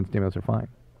 Then stimulants are fine.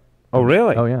 Oh,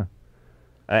 really? Oh, yeah.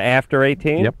 After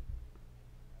 18? Yep.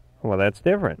 Well, that's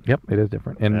different. Yep, it is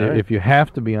different. And if you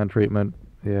have to be on treatment,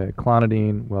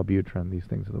 clonidine, Wellbutrin, these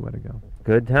things are the way to go.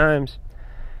 Good times.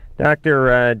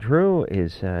 Dr. Drew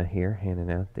is here handing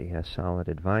out the solid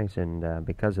advice, and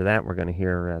because of that, we're going to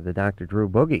hear the Dr. Drew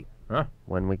Boogie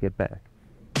when we get back.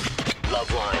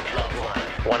 LoveLine.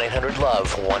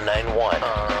 1-800-LOVE-191.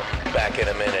 Back in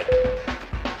a minute.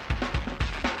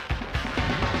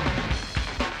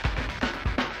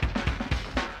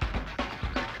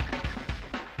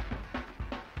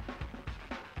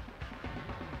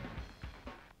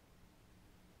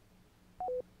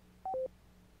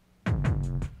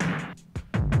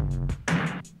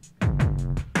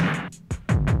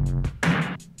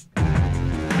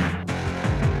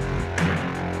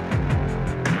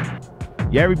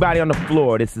 Yeah, everybody on the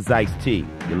floor, this is Ice-T.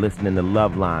 You're listening to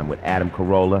LoveLine with Adam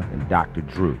Carolla and Dr.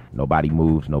 Drew. Nobody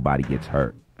moves, nobody gets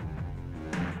hurt.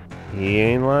 He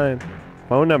ain't lying.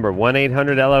 Phone number,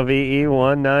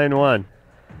 1-800-LOVE-191.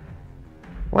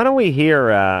 Why don't we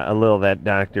hear a little of that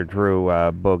Dr. Drew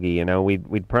boogie? You know,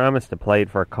 we'd promised to play it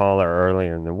for a caller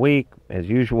earlier in the week. As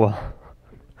usual,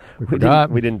 we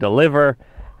didn't deliver.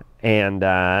 And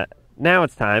now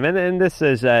it's time, and this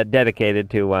is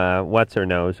dedicated to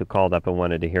What's-Her-Nose, who called up and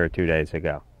wanted to hear it 2 days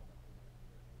ago.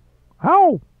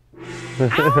 How?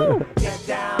 Ow! Get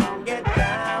down,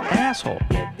 asshole.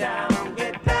 Get down,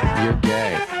 get down. You're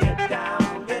gay. Get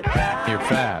down, get down. You're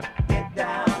fat. Get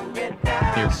down, get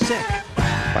down. You're sick.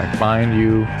 If I find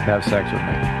you, have sex with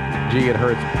me. Gee, it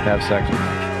hurts, have sex with me.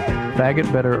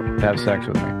 Faggot better have sex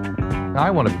with me. I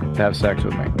want to have sex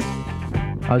with me.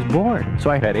 I was bored, so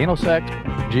I had anal sex.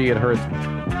 Gee, it hurts.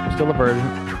 I'm still a virgin.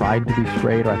 Tried to be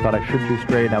straight, or I thought I should be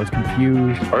straight, and I was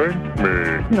confused.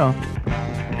 You know,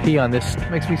 pee on this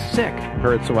makes me sick.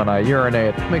 Hurts when I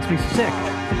urinate. Makes me sick.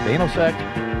 Anal sex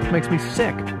makes me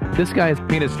sick. This guy's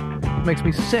penis makes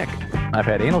me sick. I've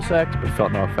had anal sex, but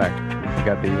felt no effect. I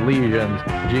got these lesions.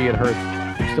 Gee, it hurts.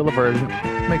 I'm still a virgin.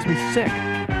 Makes me sick.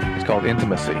 It's called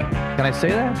intimacy. Can I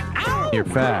say that? Ow! You're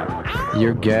fat. Ow!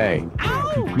 You're gay. Ow!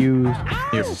 Confused.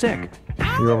 You're sick.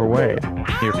 You're overweight.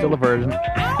 You're still a virgin.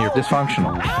 You're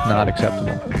dysfunctional. Not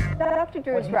acceptable. Dr.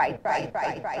 Drew's right.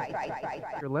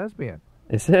 You're a lesbian.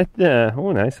 Is that,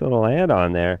 nice little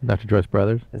add-on there. Dr. Joyce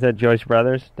Brothers. Is that Joyce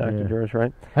Brothers? Dr. Drew's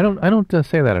right? I don't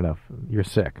say that enough. You're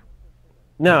sick.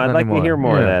 No, I'd like to hear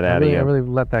more of that out of you. I really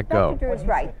let that go. Dr. Drew's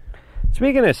right.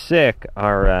 Speaking of sick,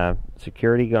 our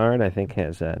security guard, I think,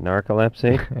 has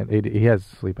narcolepsy. And he has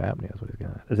sleep apnea, is what he's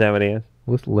got. Is that what he has?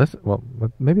 Listen. Well,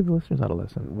 maybe the listeners ought to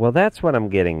listen. Well, that's what I'm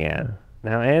getting at.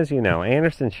 Now, as you know,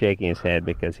 Anderson's shaking his head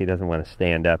because he doesn't want to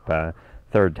stand up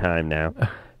third time now.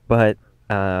 But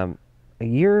a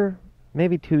year,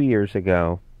 maybe 2 years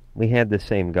ago, we had the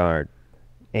same guard.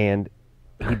 And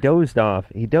he dozes off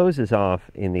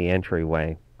in the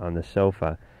entryway on the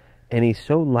sofa. And he's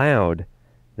so loud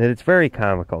that it's very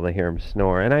comical to hear him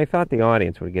snore. And I thought the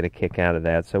audience would get a kick out of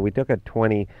that. So we took a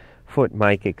 20-foot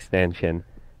mic extension,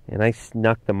 and I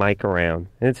snuck the mic around.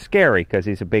 And it's scary because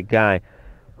he's a big guy.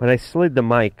 But I slid the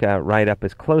mic right up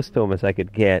as close to him as I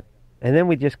could get. And then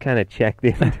we just kind of checked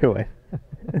into it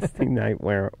as the night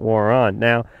wore on.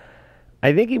 Now,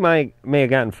 I think he may have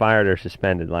gotten fired or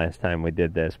suspended last time we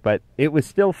did this. But it was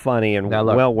still funny and now,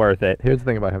 look, well worth it. Here's the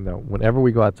thing about him, though. Whenever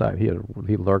we go outside,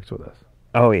 he lurks with us.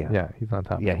 Oh, yeah. Yeah, he's on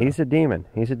top. Yeah, he's a demon.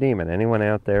 He's a demon. Anyone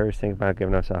out there who's thinking about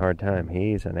giving us a hard time,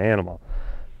 he's an animal.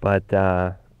 But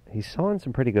he's sawing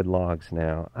some pretty good logs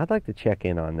now. I'd like to check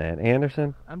in on that.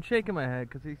 Anderson? I'm shaking my head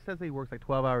because he says he works like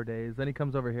 12-hour days. Then he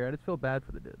comes over here. I just feel bad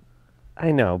for the dude.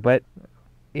 I know, but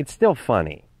it's still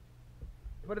funny.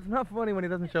 But it's not funny when he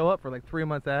doesn't show up for like 3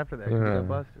 months after that 'cause he got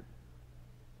busted.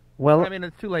 Well, I mean,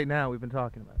 it's too late now. We've been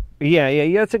talking about it.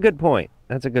 Yeah, that's a good point.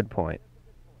 That's a good point.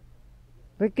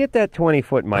 But get that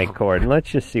 20-foot mic cord, and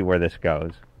let's just see where this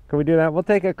goes. Can we do that? We'll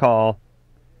take a call.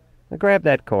 Now grab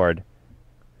that cord.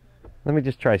 Let me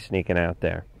just try sneaking out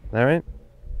there. All right?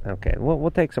 Okay, we'll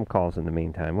take some calls in the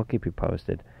meantime. We'll keep you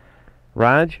posted.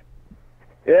 Raj?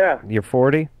 Yeah. You're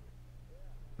 40?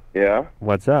 Yeah.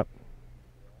 What's up?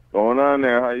 Going on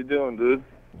there? How you doing, dude?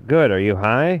 Good. Are you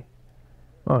high?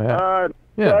 Oh,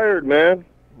 yeah. Tired, man.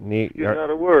 Getting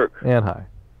out of work. And high.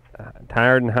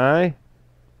 Tired and high?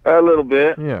 A little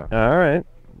bit. Yeah. All right.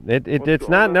 It's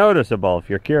not noticeable if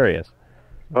you're curious.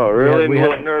 Oh, really? We I'm a had-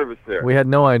 little nervous there. We had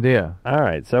no idea. All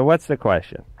right, so what's the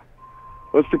question?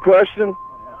 What's the question?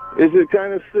 Is it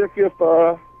kind of sick if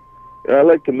I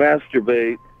like to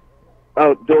masturbate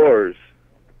outdoors?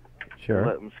 Sure. And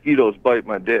let mosquitoes bite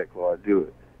my dick while I do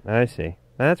it. I see.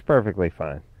 That's perfectly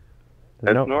fine.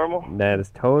 That's normal? That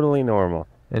is totally normal.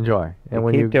 Enjoy. And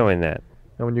when keep you doing that.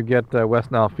 And when you get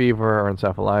West Nile fever or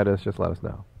encephalitis, just let us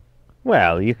know.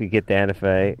 Well, you could get that if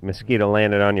a mosquito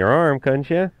landed on your arm, couldn't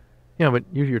you? Yeah, but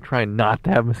usually you're trying not to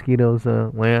have mosquitoes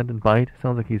land and bite.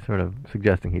 Sounds like he's sort of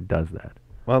suggesting he does that.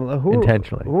 Well,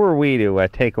 intentionally. Who are we to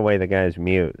take away the guy's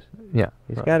muse? Yeah.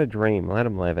 He's got a dream. Let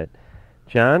him live it.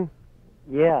 John?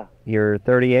 Yeah. You're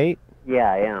 38?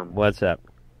 Yeah, I am. What's up?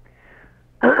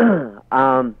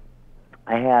 I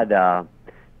had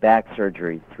back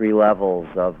surgery, 3 levels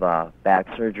of back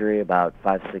surgery about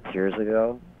 5-6 years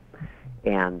ago.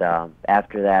 And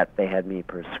after that, they had me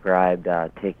prescribed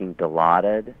taking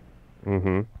Dilaudid.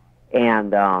 Mm-hmm.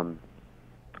 And,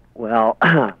 well,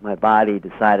 my body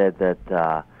decided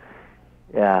that,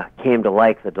 came to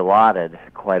like the Dilaudid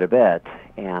quite a bit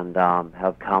and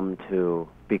have come to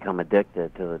become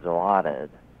addicted to the Dilaudid.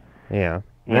 Yeah.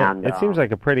 And, it seems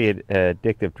like a pretty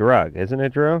addictive drug, isn't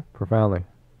it, Drew? Profoundly.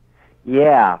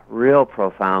 Yeah, real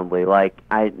profoundly. Like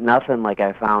nothing like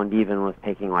I found even with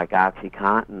taking like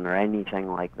OxyContin or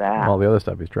anything like that. All the other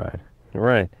stuff he's tried.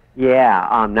 Right.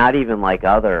 Yeah, not even like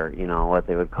other, what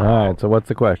they would call. All right, so what's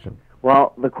the question?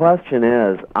 Well, the question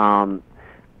is,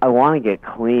 I want to get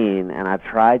clean, and I've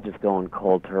tried just going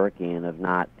cold turkey and have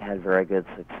not had very good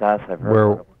success. I've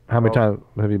heard. How many times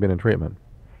have you been in treatment?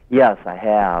 Yes, I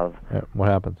have. What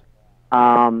happens?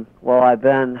 Well, I've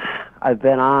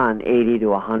been on 80 to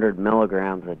 100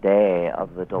 milligrams a day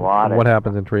of the Dilaudid. What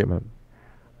happens in treatment?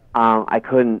 I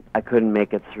couldn't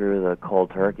make it through the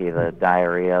cold turkey, the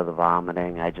diarrhea, the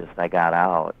vomiting. I got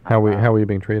out. How were you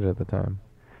being treated at the time?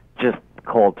 Just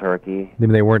cold turkey. You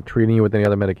mean they weren't treating you with any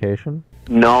other medication?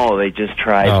 No, they just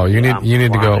tried. Oh, you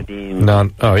need to go.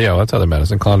 Oh, yeah, well, that's other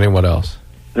medicine. Clonidine. What else?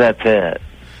 That's it.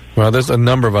 Well, there's a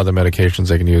number of other medications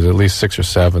they can use, at least 6 or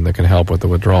 7 that can help with the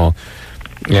withdrawal.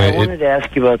 Yeah, I wanted to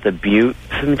ask you about the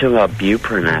something about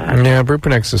Buprenex. Yeah,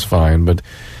 Buprenex is fine, but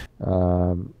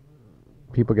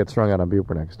people get strung out on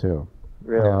Buprenex too.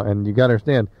 Really? And you got to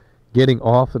understand, getting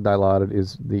off the Dilaudid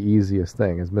is the easiest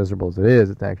thing. As miserable as it is,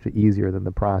 it's actually easier than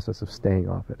the process of staying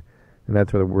off it. And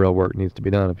that's where the real work needs to be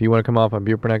done. If you want to come off on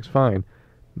Buprenex, fine.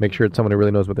 Make sure it's someone who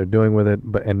really knows what they're doing with it,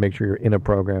 and make sure you're in a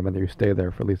program and that you stay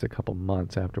there for at least a couple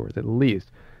months afterwards, at least.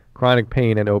 Chronic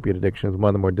pain and opiate addiction is one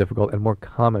of the more difficult and more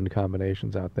common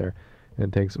combinations out there, and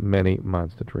it takes many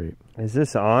months to treat. Is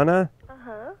this Anna?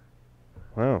 Uh-huh.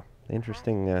 Wow,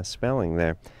 interesting spelling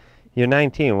there. You're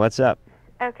 19. What's up?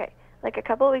 Okay. Like a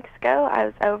couple of weeks ago, I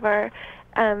was over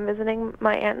visiting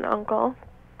my aunt and uncle.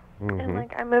 And,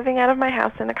 like, I'm moving out of my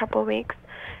house in a couple of weeks.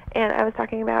 And I was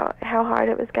talking about how hard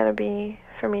it was going to be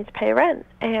for me to pay rent.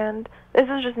 And this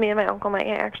was just me and my uncle. My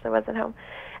aunt actually wasn't home.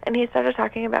 And he started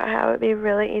talking about how it would be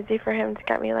really easy for him to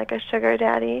get me, like, a sugar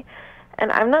daddy.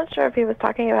 And I'm not sure if he was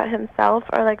talking about himself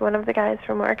or, like, one of the guys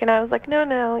from work. And I was like, no,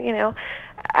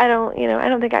 I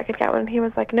don't think I could get one. He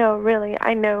was like, no, really,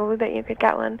 I know that you could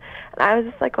get one. And I was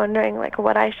just, like, wondering, like,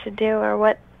 what I should do or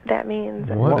what that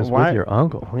means. What is with your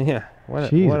uncle? Yeah. What a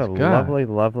Jesus God. lovely,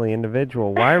 lovely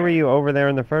individual. Why were you over there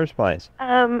in the first place?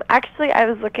 Actually, I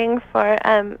was looking for,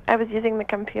 I was using the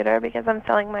computer because I'm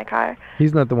selling my car.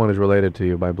 He's not the one who's related to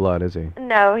you by blood, is he?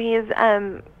 No,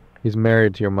 He's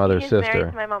married to your mother's he's sister.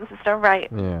 married to my mom's sister, right.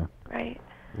 Yeah. Right.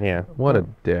 Yeah. What a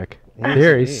dick.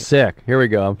 Here, he's sick. Here we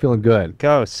go. I'm feeling good.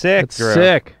 Go. Sick, That's Drew.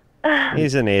 sick.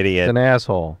 He's an idiot. He's an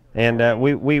asshole. And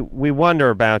we wonder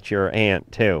about your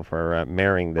aunt, too, for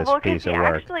marrying this piece of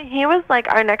work. Actually, he was like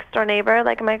our next door neighbor.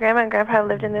 Like my grandma and grandpa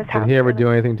lived in this house. Did he ever do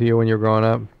anything to you when you were growing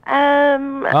up?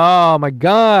 Um. Oh my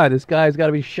God! This guy's got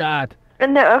to be shot.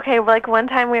 No, okay. Like one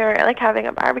time we were like having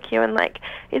a barbecue and like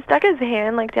he stuck his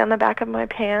hand like down the back of my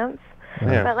pants.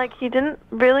 Yeah. But like he didn't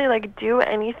really like do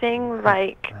anything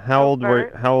like. How old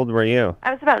were you?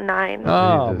 I was about 9.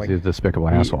 Oh, he's a despicable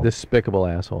asshole. Despicable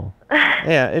asshole.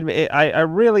 Yeah, I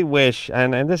really wish,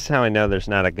 and this is how I know there's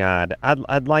not a God.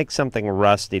 I'd like something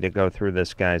rusty to go through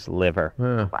this guy's liver.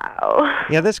 Wow.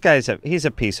 Yeah, this guy's he's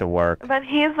a piece of work. But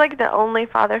he's like the only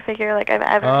father figure like I've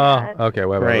ever had. Okay,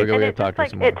 wait, Great. we have to talk to like,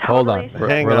 some more. it Hold on, totally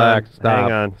Hang relax, on. stop,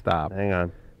 Hang on. stop. Hang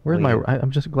on. Where's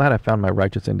I'm just glad I found my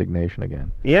righteous indignation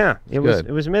again. Yeah, It's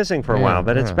it was missing for a while,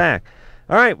 but it's back.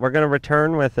 All right, we're going to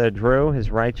return with Drew, his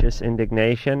righteous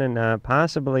indignation, and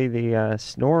possibly the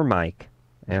snore mic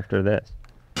after this.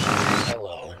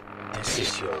 Hello, this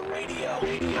is your radio.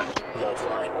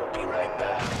 LoveLine will be right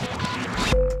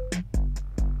back.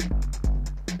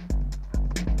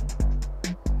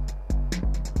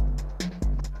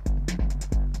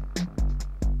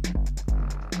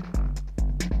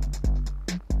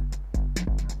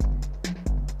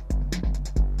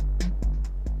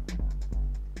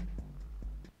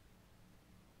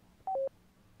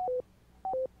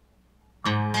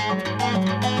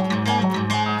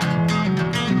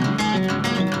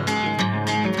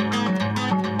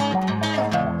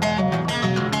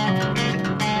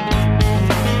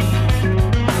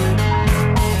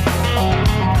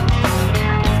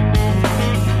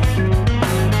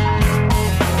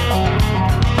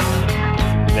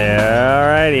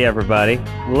 Alrighty, everybody.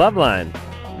 LoveLine.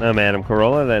 I'm Adam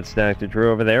Carolla. That's Dr.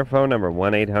 Drew over there. Phone number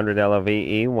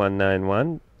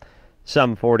 1-800-LOVE-191.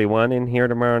 Some 41 in here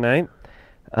tomorrow night.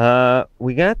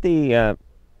 We got the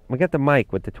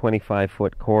mic with the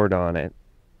 25-foot cord on it,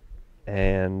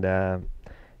 and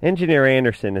Engineer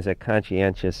Anderson is a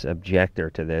conscientious objector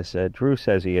to this. Drew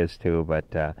says he is too,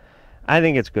 but I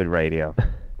think it's good radio.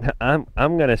 I'm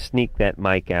gonna sneak that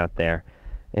mic out there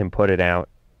and put it out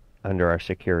under our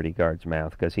security guard's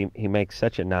mouth because he makes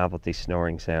such a novelty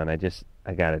snoring sound. I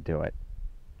gotta do it.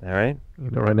 All right? You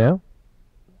do it right now?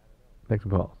 Make some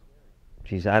calls.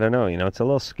 Geez, I don't know. You know, it's a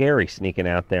little scary sneaking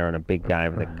out there on a big guy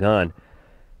with a gun,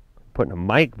 putting a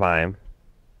mic by him.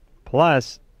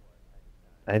 Plus,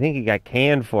 I think he got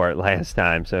canned for it last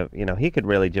time, so, you know, he could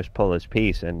really just pull his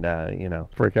piece and, you know.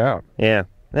 Freak out. Yeah,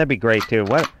 that'd be great, too.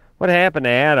 What happened to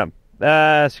Adam?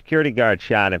 Security guard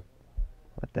shot him.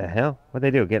 What the hell? What'd they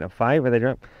do? Get in a fight? Were they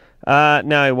drunk?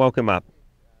 No, I woke him up.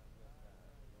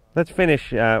 Let's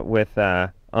finish with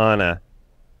Anna,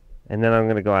 and then I'm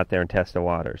going to go out there and test the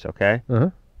waters, okay? Uh-huh.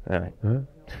 All right.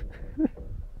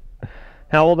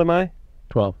 How old am I?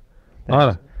 12.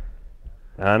 Thanks.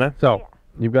 Anna? So,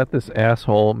 you've got this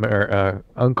asshole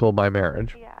uncle by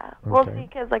marriage. Yeah. Well, see,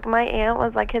 because like my aunt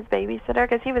was like his babysitter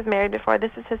because he was married before.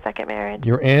 This is his second marriage.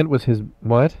 Your aunt was his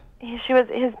what? She was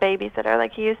his babysitter.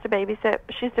 Like he used to babysit.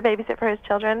 She used to babysit for his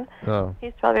children. Oh.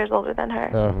 He's 12 years older than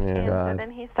her. Oh, and God. so then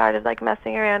he started like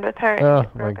messing around with her. And Oh, he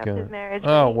broke my up God. his marriage.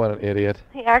 Oh, what an idiot.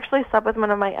 He actually slept with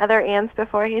one of my other aunts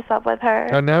before he slept with her.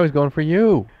 Oh, now he's going for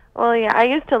you. Well, yeah, I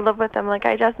used to live with him. Like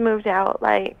I just moved out.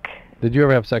 Like Did you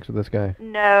ever have sex with this guy?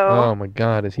 no. Oh, my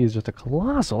God. He's just a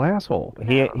colossal asshole.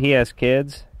 He has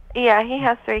kids? Yeah, he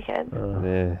has 3 kids.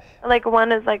 Like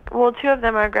one is like, well, 2 of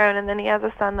them are grown, and then he has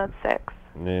a son that's 6.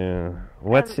 Yeah.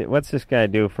 What's this guy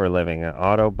do for a living?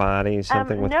 Auto body,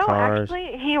 something with no, cars?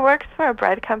 actually, he works for a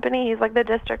bread company. He's like the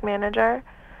district manager.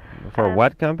 For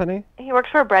what company? He works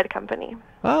for a bread company.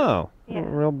 Oh,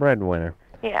 real breadwinner.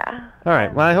 Yeah. All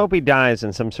right. Well, I hope he dies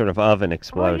in some sort of oven Well,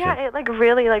 explosion. yeah, it like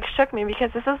really like shook me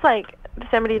because this is like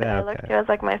somebody that I look to as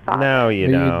like my father. No, you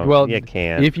don't. Well, you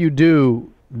can't. If you do,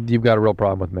 you've got a real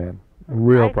problem with man.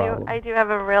 Real problem. I do have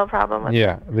a real problem with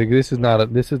Yeah, this is not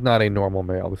a normal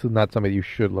male. This is not somebody you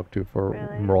should look to for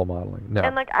role modeling. No.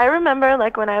 And like I remember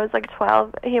like when I was like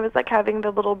 12, he was like having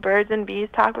the little birds and bees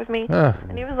talk with me,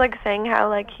 and he was like saying how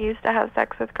like he used to have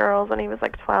sex with girls when he was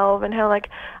like 12, and how like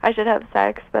I should have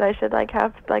sex, but I should like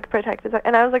have like protected sex.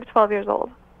 And I was like 12 years old.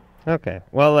 Okay.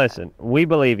 Well, listen, we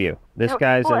believe you. This No,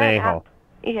 gay's well, an and a-hole.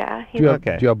 Yeah. Do you have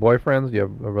boyfriends? Do you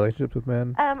have relationships with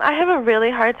men? I have a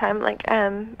really hard time. Like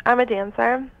I'm a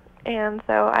dancer, and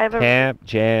so I have a Tap,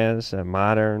 jazz,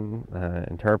 modern,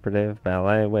 interpretive,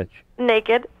 ballet, which?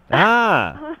 naked.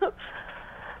 Ah!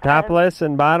 Topless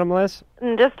and bottomless?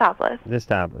 Just topless. Just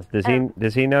topless.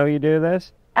 Does he know you do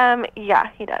this? Yeah,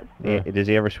 he does. Does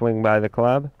he ever swing by the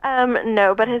club?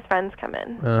 No, but his friends come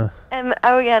in. And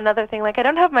oh yeah, another thing, like I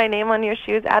don't have my name on your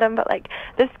shoes, Adam, but like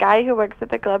this guy who works at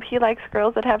the club, he likes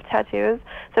girls that have tattoos.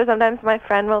 So sometimes my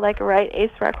friend will like write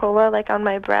Ace Rockola like on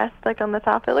my breast, like on the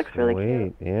top. It looks really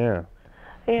cute. Sweet, yeah.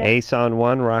 Yeah. Ace on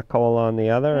one, Rockola on the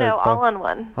other? No, or all on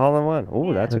one. All in one.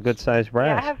 Ooh, that's a good sized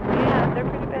Yeah, breast. they're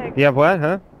pretty big. You have what,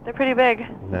 huh? They're pretty big.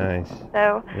 Nice.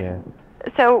 So. Yeah.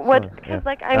 So what? Sure, Because yeah.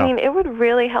 like I mean, it would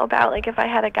really help out like if I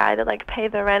had a guy to like pay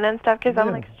the rent and stuff. Because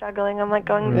I'm like struggling. I'm like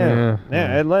going. Yeah.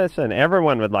 And listen,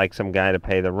 everyone would like some guy to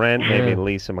pay the rent, maybe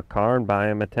lease him a car and buy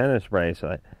him a tennis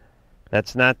bracelet.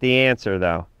 That's not the answer,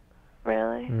 though.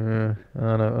 Really? I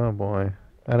don't know. Oh boy,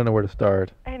 I don't know where to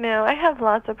start. I know. I have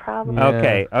lots of problems.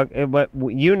 Okay, but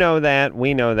you know that,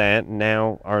 we know that, and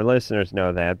now our listeners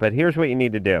know that. But here's what you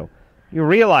need to do: you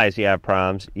realize you have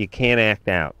problems. You can't act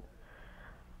out.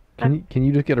 Can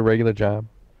you just get a regular job?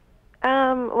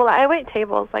 Well, I wait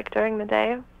tables like during the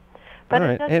day. But all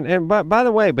right. And by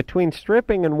the way, between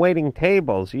stripping and waiting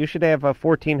tables, you should have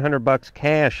 $1,400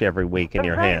 cash every week in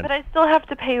your hand. But I still have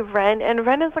to pay rent, and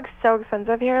rent is like so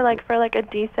expensive here. Like for like a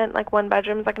decent like one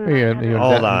bedroom is like.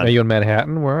 Hold on. Are you in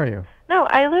Manhattan? Where are you? No,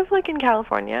 I live like in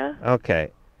California.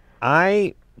 Okay,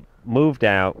 I moved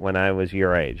out when I was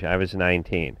your age. I was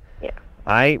 19. Yeah.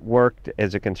 I worked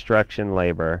as a construction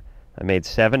laborer. I made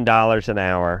 $7 an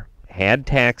hour, had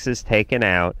taxes taken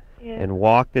out, and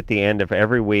walked at the end of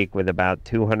every week with about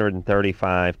 $235,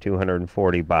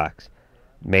 $240.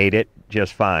 Made it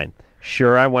just fine.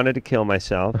 Sure, I wanted to kill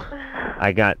myself.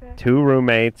 I got 2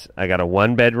 roommates. I got a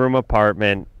 1-bedroom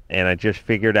apartment, and I just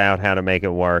figured out how to make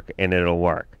it work, and it'll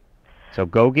work. So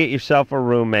go get yourself a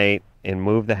roommate and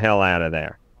move the hell out of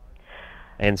there.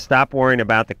 And stop worrying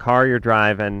about the car you're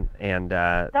driving and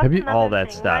all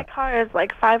that stuff. My car is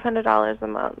like $500 a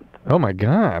month. Oh my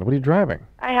God! What are you driving?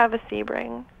 I have a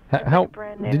Sebring. How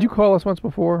brand new. did you call us once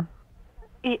before?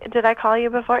 Did I call you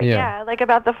before? Yeah. Like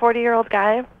about the 40-year-old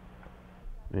guy.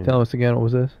 Tell us again. What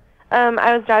was this?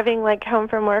 I was driving like home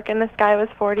from work, and this guy was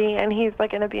 40, and he's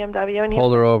like in a BMW, and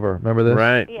Pulled her over. Remember this?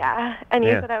 Right. Yeah, and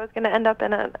he said I was going to end up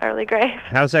in an early grave.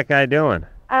 How's that guy doing?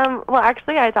 Well,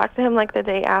 actually, I talked to him like the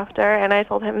day after, and I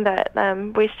told him that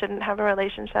we shouldn't have a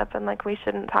relationship, and like we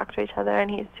shouldn't talk to each other,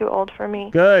 and he's too old for me.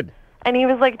 Good. And he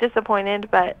was like disappointed,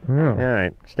 but. All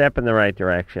right, step in the right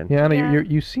direction. Yeah, Anna,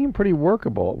 you seem pretty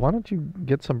workable. Why don't you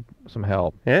get some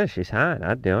help? Yeah, she's hot.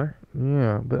 I'd do her.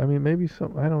 Yeah, but I mean, maybe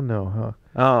some. I don't know, huh?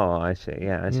 Oh, I see.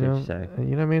 Yeah, I see what you're saying. You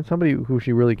know what I mean? Somebody who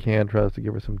she really can trust to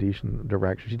give her some decent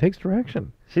direction. She takes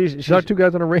direction. She's not 2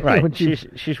 guys on a radio. Right. And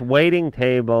She's waiting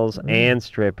tables and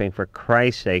stripping. For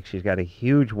Christ's sake, she's got a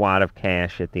huge wad of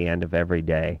cash at the end of every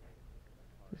day.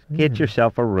 Get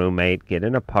yourself a roommate. Get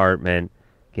an apartment.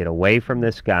 Get away from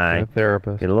this guy. Get a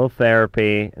therapist. Get a little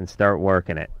therapy and start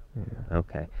working it. Yeah.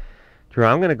 Okay. Drew,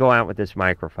 I'm going to go out with this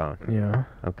microphone. Yeah.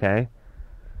 Okay?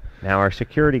 Now, our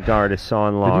security guard is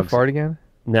sawing logs. Did you fart again?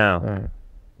 No. All right.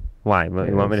 Why?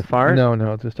 You want me to fart? No,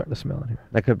 it's just starting to smell in here.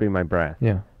 That could be my breath.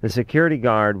 Yeah. The security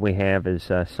guard we have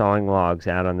is sawing logs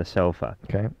out on the sofa.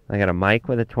 Okay. I got a mic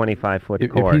with a 25-foot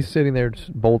If cord. he's sitting there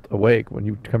just bolt awake when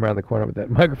you come around the corner with that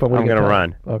microphone, I'm going to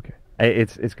run. Okay.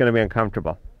 It's going to be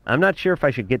uncomfortable. I'm not sure if I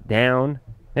should get down.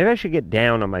 Maybe I should get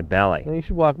down on my belly. You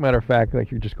should walk, matter of fact, like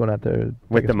you're just going out there.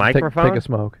 With the microphone? Take a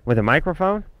smoke. With a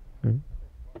microphone? Mm-hmm.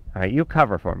 All right, you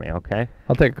cover for me, okay?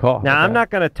 I'll take a call. Now, I'm not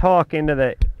going to talk into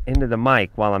the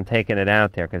mic while I'm taking it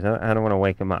out there because I don't want to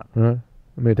wake him up. Want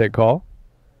me to take a call?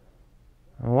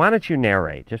 Why don't you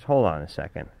narrate? Just hold on a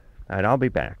second. All right, I'll be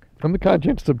back. I'm the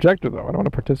conscientious objector, though. I don't want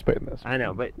to participate in this. I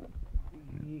know, but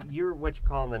you're what you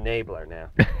call an enabler now.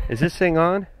 Is this thing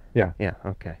on? Yeah. Yeah,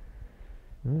 okay.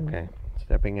 Okay,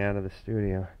 stepping out of the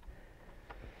studio.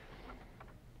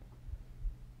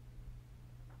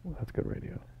 Well, that's good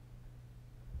radio.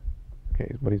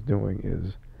 Okay, what he's doing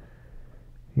is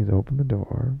he's opened the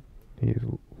door. He's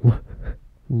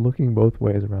looking both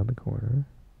ways around the corner.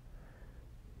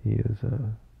 He is,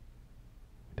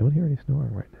 don't hear any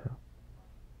snoring right now.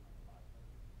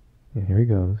 And here he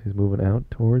goes. He's moving out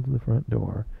towards the front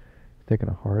door. He's taking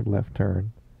a hard left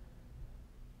turn.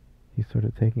 He's sort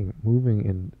of moving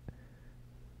in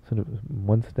sort of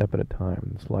one step at a time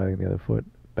and sliding the other foot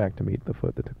back to meet the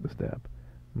foot that took the step.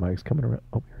 Mike's coming around.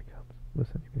 Oh, here he comes.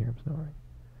 Listen, you can hear him snoring.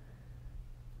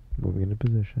 Moving into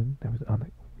position. He's on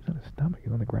his stomach.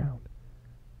 He's on the ground.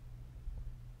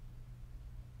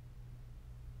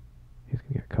 He's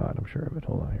going to get caught, I'm sure of it.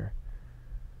 Hold on here.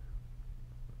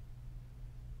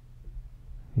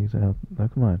 He's out. Oh,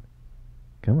 come on.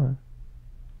 Come on.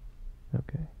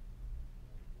 Okay.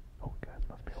 Oh, God,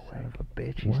 must be awake. Son of a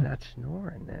bitch, he's not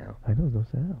snoring now. I know, there's no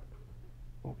sound.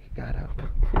 Oh, he got up.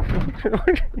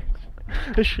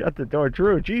 Shut the door.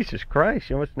 Drew, Jesus Christ,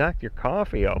 you almost knocked your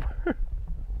coffee over.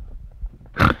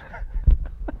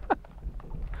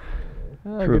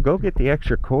 Drew, go get the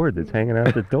extra cord that's hanging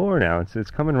out the door now.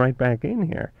 It's coming right back in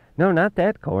here. No, not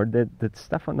that cord. That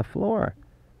stuff on the floor.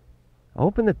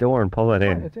 Open the door and pull it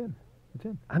in. It's in. It's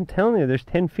in. I'm telling you, there's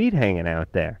 10 feet hanging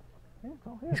out there.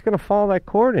 He's going to follow that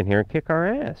cord in here and kick our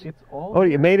ass. It's all Oh,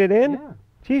 you made it in? Yeah.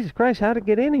 Jesus Christ, how'd it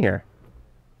get in here?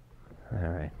 All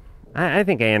right. I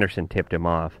think Anderson tipped him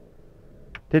off.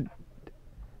 Did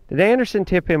Anderson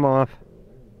tip him off?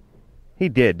 He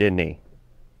did, didn't he?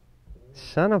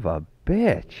 Son of a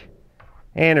bitch.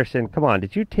 Anderson, come on,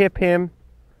 did you tip him?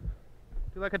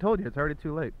 Like I told you, it's already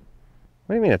too late.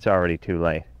 What do you mean it's already too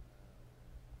late?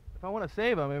 If I want to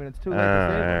save him, I mean, it's too late to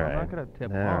save him. I'm not going to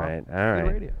tip him off. All right, It's all good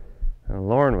right. radio.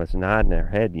 Lauren was nodding her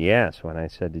head yes when I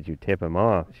said, did you tip him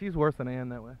off? She's worse than Ann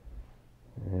that way.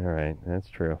 All right, that's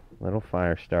true. Little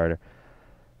fire starter.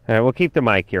 All right, we'll keep the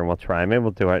mic here and we'll try. Maybe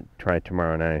we'll try it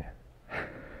tomorrow night.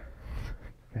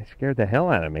 I scared the hell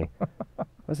out of me. I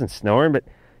wasn't snoring, but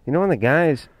you know when the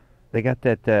guys, they got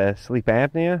that sleep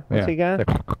apnea? What's he got?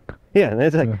 Yeah, and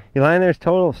it's like, you're lying there, it's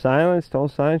total silence,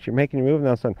 you're making your move, and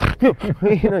all of a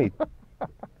sudden, you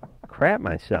crap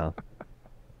myself.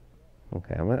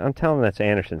 Okay, I'm telling him that's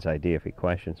Anderson's idea if he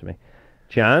questions me.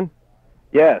 John?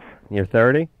 Yes. You're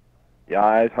 30? Yeah,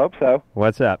 I hope so.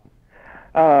 What's up?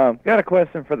 Got a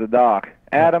question for the doc.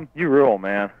 Adam, you rule,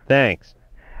 man. Thanks.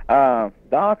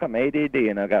 Doc, I'm ADD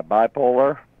and I got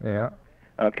bipolar. Yeah.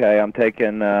 Okay, I'm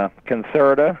taking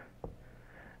Concerta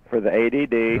for the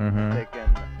ADD. I'm taking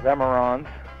Remerons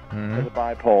for the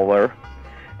bipolar.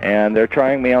 And they're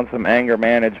trying me on some anger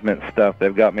management stuff.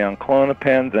 They've got me on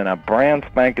Clonopins and a brand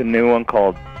spanking new one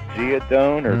called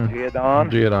Geodone or Geodon.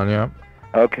 Geodon, yeah.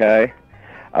 Okay.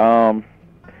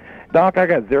 Doc, I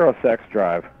got zero sex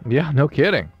drive. Yeah, no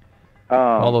kidding.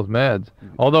 All those meds.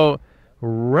 Although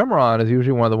Remeron is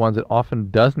usually one of the ones that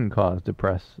often doesn't cause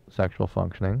depressed sexual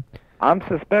functioning. I'm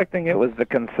suspecting it was the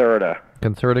Concerta.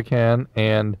 Concerta can,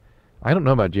 and I don't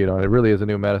know about Geodon. It really is a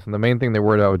new medicine. The main thing they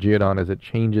worried about with Geodon is it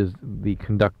changes the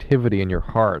conductivity in your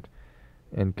heart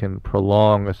and can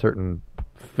prolong a certain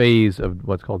phase of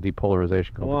what's called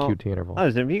depolarization, called the QT interval.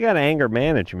 Listen, if you got anger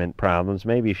management problems,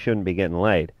 maybe you shouldn't be getting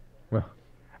laid. Well,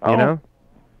 you know?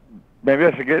 Maybe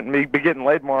I should be getting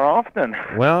laid more often.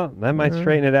 Well, that might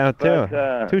straighten it out too.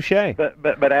 Touche.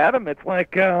 But Adam, it's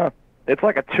like a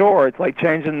chore. It's like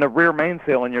changing the rear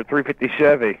mainsail in your 350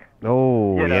 Chevy.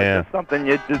 Oh, You know, yeah. it's just something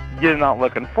you're not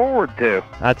looking forward to.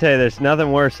 I'll tell you, there's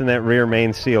nothing worse than that rear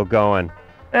main seal going.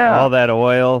 Yeah. All that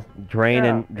oil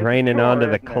draining chore, onto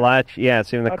the isn't it? clutch. Yeah,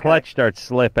 see, when the Okay. clutch starts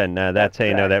slipping, that's how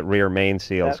you know that rear main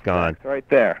seal's gone. That's right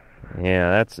there.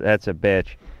 Yeah, that's a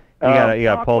bitch. You gotta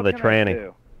Doc, pull what the can I tranny.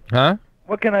 do? Huh?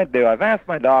 What can I do? I've asked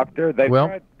my doctor.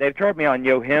 Well- They've tried me on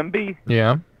Yohimbe.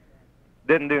 Yeah.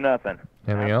 Didn't do nothing.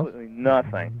 Anything else? Absolutely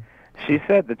nothing. She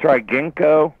said to try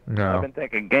ginkgo. No. I've been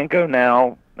taking ginkgo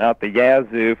now out the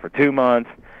yazoo for 2 months.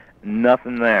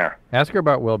 Nothing there. Ask her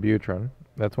about Wellbutrin.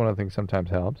 That's one of the things sometimes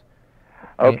helps.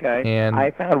 Okay. And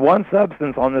I found one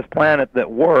substance on this planet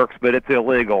that works, but it's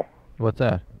illegal. what's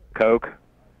that? Coke.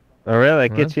 Oh, really?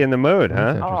 It gets you in the mood,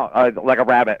 huh? Oh, like a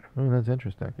rabbit. Oh, that's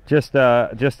interesting. Just a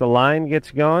line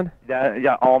gets going?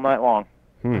 Yeah, all night long.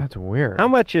 That's weird. How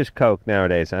much is Coke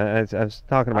nowadays? I was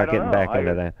talking I about don't getting know. back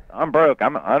into that. I'm broke. I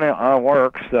don't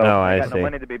work, so Oh, I I got see. no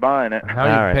money to be buying it. How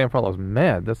are you paying for all those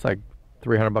meds? That's like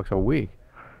 $300 a week.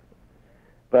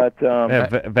 But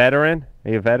veteran?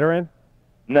 Are you a veteran?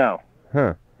 No.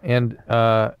 Huh. And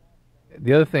the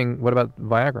other thing, what about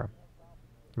Viagra?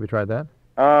 Have you tried that?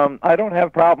 I don't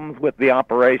have problems with the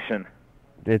operation.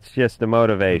 It's just the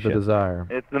motivation. The desire.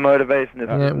 It's the motivation. It's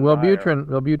the desire.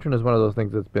 Wellbutrin is one of those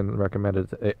things that's been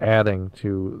recommended as adding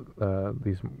to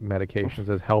these medications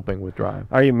as helping with drive.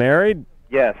 Are you married?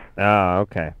 Yes. Oh,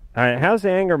 okay. All right. How's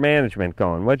the anger management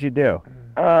going? What'd you do?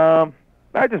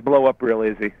 I just blow up real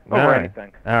easy over All right.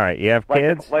 anything. All right. You have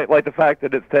kids? Like the fact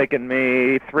that it's taken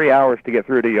me 3 hours to get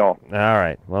through to y'all. All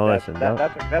right. Well, listen.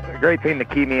 That's a great thing to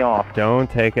keep me off.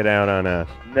 Don't take it out on us.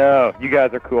 No, you guys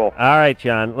are cool. All right,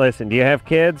 John. Listen, do you have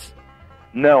kids?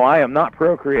 No, I am not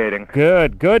procreating.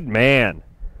 Good man.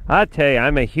 I tell you,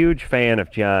 I'm a huge fan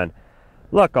of John.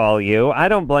 Look, all you, I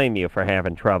don't blame you for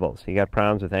having troubles. You got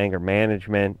problems with anger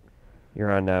management. You're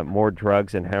on more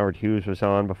drugs than Howard Hughes was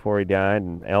on before he died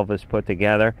and Elvis put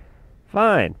together.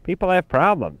 Fine. People have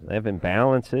problems. They have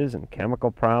imbalances and chemical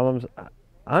problems.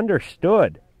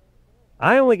 Understood.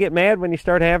 I only get mad when you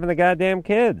start having the goddamn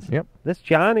kids. Yep. This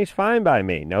John, he's fine by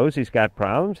me. Knows he's got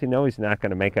problems. He knows he's not going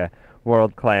to make a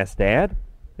world-class dad.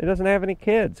 He doesn't have any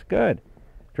kids. Good.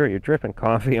 Drew, you're dripping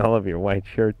coffee all over your white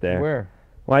shirt there. Where?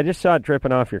 Well, I just saw it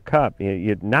dripping off your cup.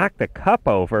 You knocked the cup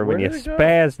over when you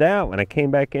spazzed out when I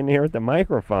came back in here with the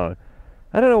microphone.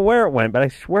 I don't know where it went, but I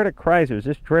swear to Christ, it was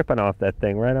just dripping off that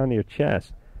thing right onto your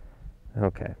chest.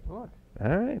 Okay. What?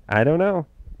 All right. I don't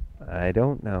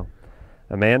know.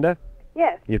 Amanda?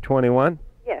 Yes. You're 21?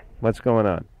 Yes. What's going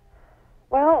on?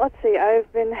 Well, let's see.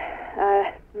 I've been,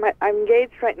 I'm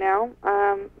engaged right now.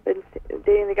 Been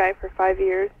dating the guy for 5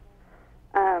 years.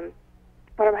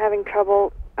 But I'm having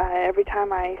trouble every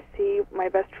time I see my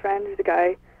best friend, who's a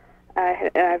guy,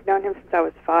 and I've known him since I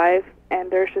was 5,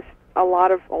 and there's just a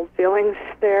lot of old feelings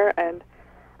there, and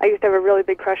I used to have a really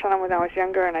big crush on him when I was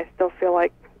younger, and I still feel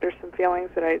like there's some feelings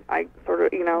that I sort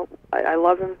of, I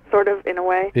love him sort of in a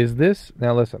way. Is this,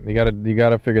 now listen, you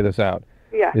gotta figure this out.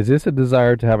 Yeah. Is this a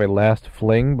desire to have a last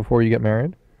fling before you get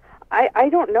married? I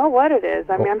don't know what it is.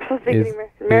 I mean, I'm supposed to be getting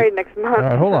married next month. All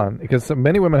right, hold on, because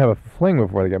many women have a fling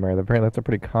before they get married. Apparently, that's a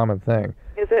pretty common thing.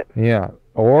 Is it? Yeah.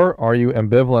 Or are you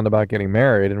ambivalent about getting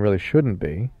married and really shouldn't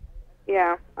be?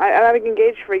 Yeah. I've been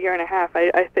engaged for a year and a half.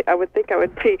 I would think I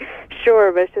would be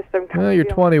sure, but it's just some kind Well, of you're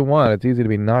feeling. 21. It's easy to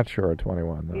be not sure at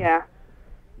 21. Though. Yeah.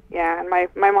 Yeah, and my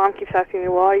mom keeps asking me,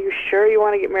 well, are you sure you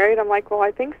want to get married? I'm like, well,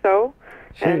 I think so.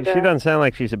 She doesn't sound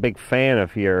like she's a big fan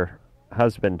of your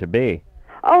husband-to-be.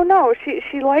 Oh, no,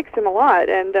 she likes him a lot,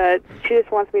 and she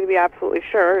just wants me to be absolutely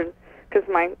sure, because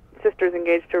my sister's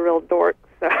engaged to a real dork,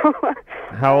 so.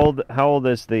 How old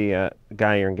is the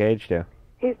guy you're engaged to?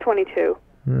 He's 22.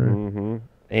 Mm-hmm.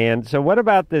 And so what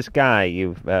about this guy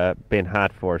you've been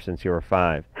hot for since you were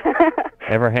 5?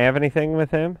 Ever have anything with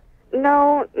him?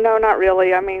 No, not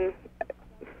really. I mean,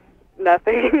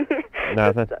 nothing.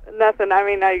 Nothing? Nothing. I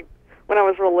mean, when I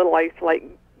was real little, I used to, like,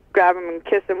 grab him and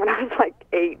kiss him when I was, like,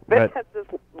 8, but that's just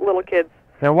little kids.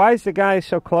 Now, why is the guy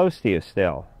so close to you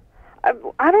still? I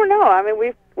don't know. I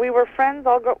mean, we were friends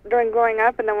during growing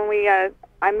up, and then when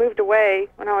I moved away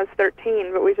when I was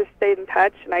 13, but we just stayed in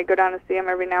touch, and I go down to see him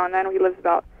every now and then. He lives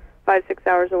about 5-6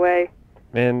 hours away.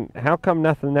 And how come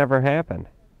nothing ever happened?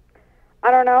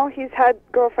 I don't know. He's had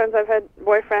girlfriends, I've had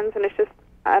boyfriends, and it's just,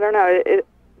 I don't know.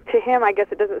 To him, I guess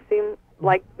it doesn't seem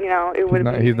like, it would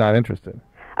be. He's not interested.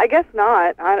 I guess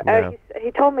not. No. He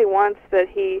told me once that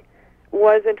he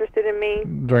was interested in me.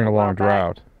 During a long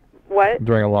drought. What?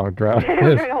 During a long drought.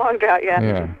 During a long drought, yeah.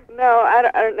 Yeah. No, I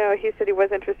don't know. He said he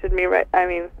was interested in me, right? I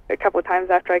mean, a couple of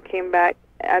times after I came back,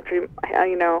 after,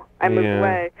 I moved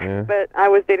away. Yeah. But I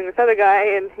was dating this other guy,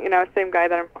 and, same guy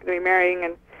that I'm going to be marrying.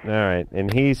 And All right.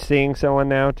 And he's seeing someone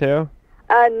now, too?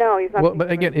 No, he's not. Well, but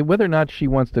again, whether or not she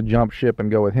wants to jump ship and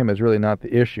go with him is really not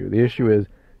the issue. The issue is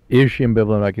she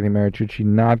ambivalent about getting married? Should she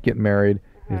not get married?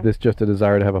 Is this just a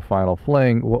desire to have a final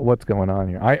fling? What's going on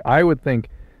here? I would think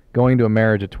going to a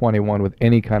marriage at 21 with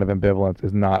any kind of ambivalence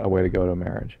is not a way to go to a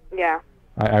marriage. Yeah.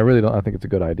 I really don't. I think it's a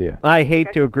good idea. I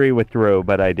hate to agree with Drew,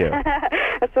 but I do.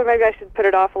 So maybe I should put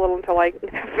it off a little until I figure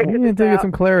Until this you out. get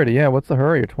some clarity. Yeah, what's the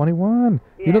hurry? You're 21.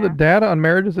 You know the data on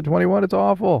marriages at 21? It's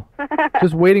awful.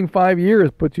 Just waiting 5 years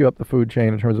puts you up the food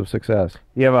chain in terms of success.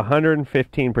 You have a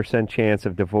 115% chance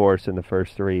of divorce in the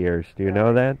first 3 years. Do you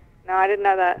know that? No, I didn't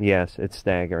know that. Yes, it's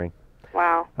staggering.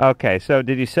 Wow. Okay, so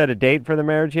did you set a date for the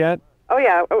marriage yet? Oh,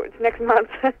 yeah. Oh, it's next month.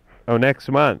 Oh, next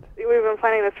month. We've been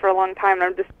planning this for a long time, and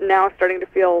I'm just now starting to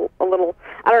feel a little,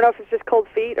 I don't know if it's just cold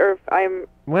feet or if I'm...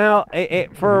 Well,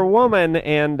 for a woman,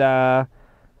 and I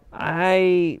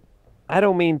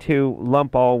don't mean to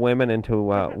lump all women into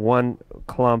one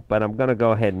clump, but I'm going to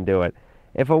go ahead and do it.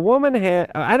 If a woman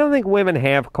I don't think women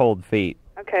have cold feet.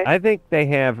 Okay. I think they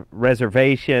have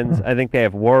reservations. I think they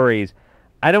have worries.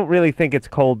 I don't really think it's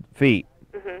cold feet.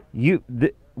 Mm-hmm.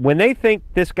 When they think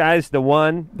this guy's the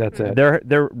one, that's it.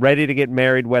 They're ready to get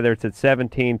married, whether it's at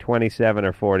 17, 27,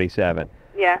 or 47.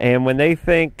 Yeah. And when they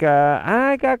think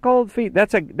I got cold feet,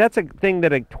 that's a thing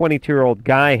that a 22-year-old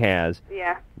guy has.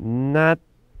 Yeah. Not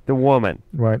the woman.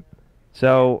 Right.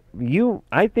 So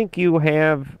I think you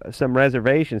have some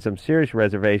reservations, some serious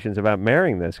reservations about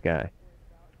marrying this guy.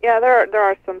 Yeah, there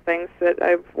are some things that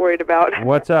I've worried about.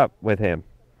 What's up with him?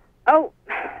 Oh,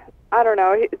 I don't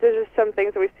know. There's just some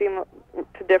things that we seem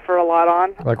to differ a lot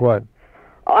on. Like what?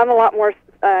 I'm a lot more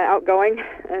outgoing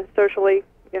and socially,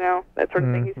 that sort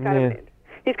of thing. He's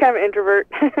kind of an introvert.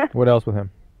 What else with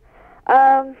him?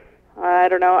 I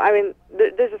don't know. I mean,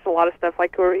 there's just a lot of stuff.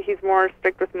 Like he's more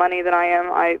strict with money than I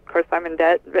am. Of course, I'm in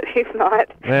debt, but he's not.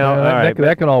 Well, all right,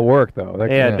 that can all work though. That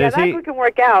can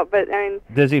work out. But I mean,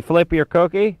 does he flip your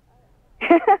cookie?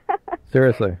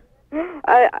 Seriously.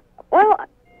 Well,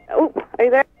 oh, are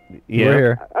you there? Yeah. We're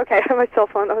here. Okay, my cell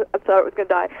phone. I thought it was gonna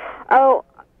die. Oh,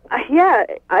 yeah.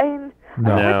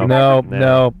 No.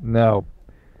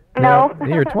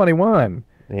 You're 21.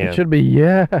 Yeah. It should be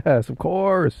yes, of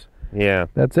course. Yeah.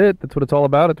 That's it. That's what it's all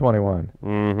about at 21.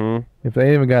 Mm-hmm. If they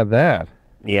ain't even got that.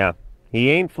 Yeah. He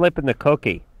ain't flipping the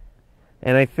cookie.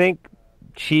 And I think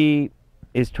she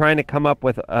is trying to come up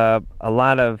with a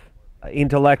lot of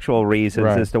intellectual reasons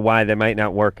Right. as to why they might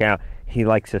not work out. He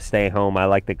likes to stay home. I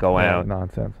like to go Yeah, out.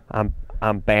 nonsense.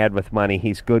 I'm bad with money.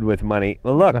 He's good with money.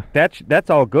 Well, look, that's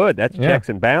all good. That's Yeah. checks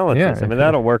and balances. Yeah, I if mean, he-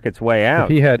 that'll work its way out. If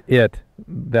he had it,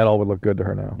 that all would look good to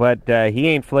her now. But he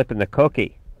ain't flipping the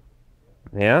cookie.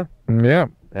 Yeah? Yeah.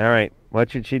 All right.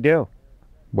 What should she do?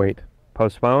 Wait.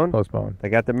 Postpone? Postpone. They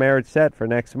got the marriage set for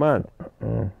next month.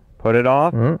 Put it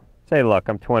off? Mhm. Say, look,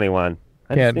 I'm 21.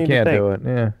 I just Can't need to can't think. do it.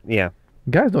 Yeah. Yeah.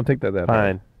 Guys don't take that Fine.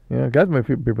 hard. Yeah, guys might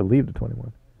be relieved at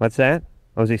 21. What's that?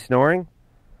 Was he snoring?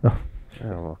 Oh.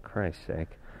 Oh, well, Christ's sake.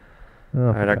 Oh,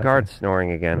 All right, our for guard's God's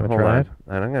snoring again. You wanna Hold try on. it?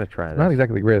 All right, I'm going to try this. Not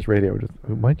exactly the greatest radio. Just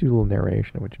might do a little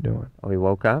narration of what you're doing. Oh, he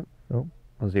woke up? Oh.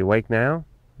 Was he awake now?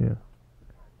 Yeah.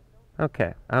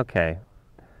 Okay. All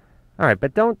right,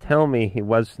 but don't tell me he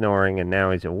was snoring and now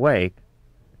he's awake,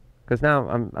 because now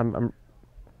I'm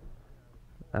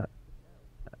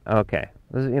okay.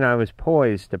 I was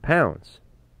poised to pounce.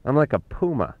 I'm like a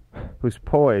puma who's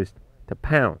poised to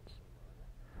pounce.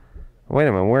 Wait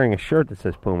a minute, I'm wearing a shirt that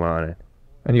says Puma on it.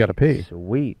 And you got to pee.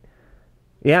 Sweet.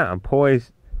 Yeah, I'm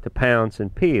poised to pounce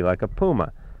and pee like a puma.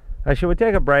 All right, should we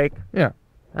take a break? Yeah.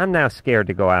 I'm now scared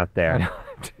to go out there.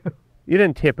 You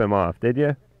didn't tip him off, did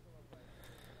you?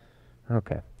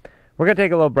 Okay. We're going to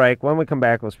take a little break. When we come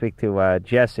back, we'll speak to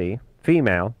Jessie,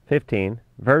 female, 15,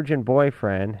 virgin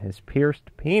boyfriend, has pierced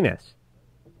penis.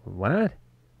 What?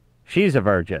 She's a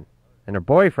virgin, and her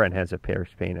boyfriend has a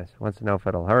pierced penis. Wants to know if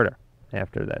it'll hurt her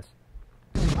after this.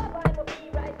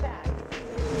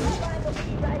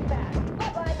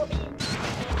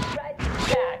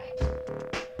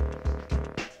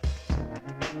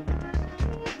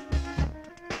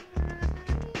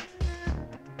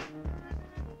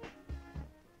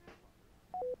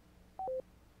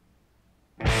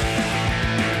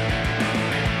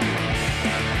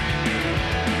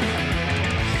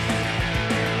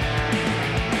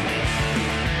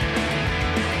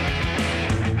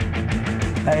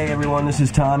 Hey everyone, this is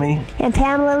Tommy. And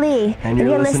Pamela Lee. And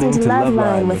you're listening to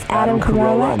LoveLine with Adam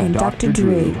Carolla and Dr.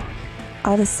 Drew.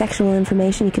 All the sexual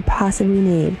information you could possibly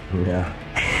need. Yeah.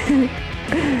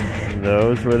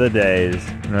 Those were the days.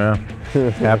 Yeah.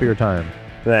 Happier time.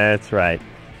 That's right.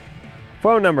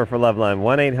 Phone number for Loveline,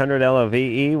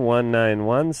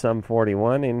 1-800-LOVE-191, some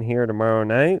 41, in here tomorrow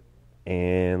night.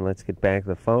 And let's get back to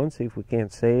the phone, see if we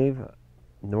can't save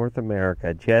North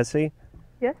America. Jesse?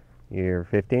 Yes? You're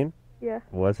 15? Yeah.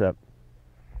 What's up?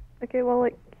 Okay, well,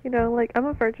 I'm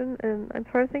a virgin, and I'm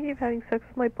sort of thinking of having sex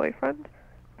with my boyfriend,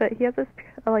 but he has his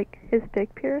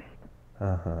dick pierced.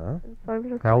 Uh-huh. And so I'm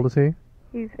just How old is he?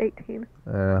 He's 18.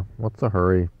 What's the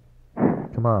hurry?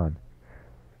 Come on.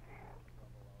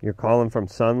 You're calling from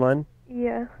Sunland?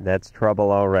 Yeah. That's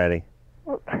trouble already.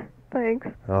 Well, thanks.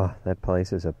 Oh, that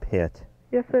place is a pit.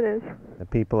 Yes, it is. The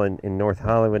people in North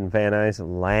Hollywood and Van Nuys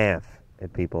laugh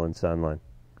at people in Sunland.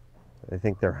 They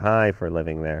think they're high for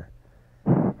living there.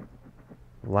 A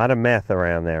lot of meth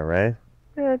around there, right?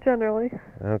 Yeah, generally.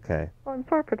 Okay. Well, I'm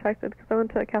sort of protected because I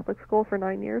went to a Catholic school for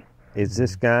 9 years. Is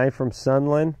this guy from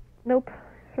Sunland? Nope.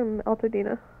 He's from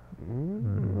Altadena.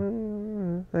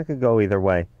 That could go either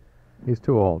way. He's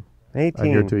too old. 18.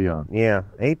 And you're too young. Yeah,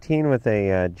 18 with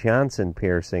a Johnson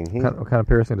piercing. What kind of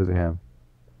piercing does he have?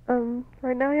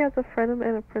 Right now he has a Frenum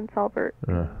and a Prince Albert.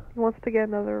 He wants to get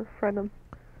another Frenum.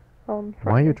 Why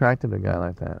are you attracted to a guy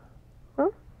like that? Huh?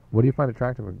 What do you find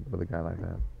attractive with a guy like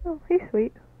that? Oh, he's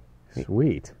sweet.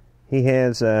 Sweet. He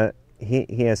has he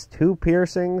has 2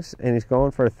 piercings and he's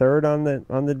going for a third on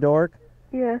the dork.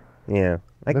 Yeah. Yeah,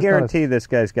 I That's guarantee this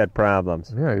guy's got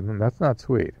problems. Yeah, that's not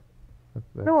sweet.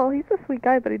 No, well, he's a sweet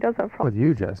guy, but he does have problems. With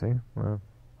you, Jesse. Well,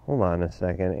 hold on a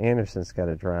second. Anderson's got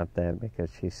to drop that because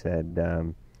she said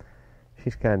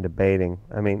she's kind of debating.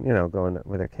 I mean, going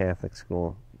with her Catholic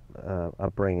school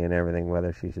upbringing and everything,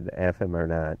 whether she should F him or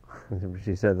not.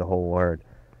 She said the whole word.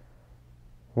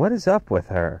 What is up with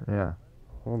her? Yeah.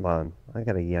 Hold on. I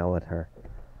got to yell at her.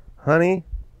 Honey?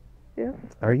 Yes?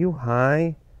 Are you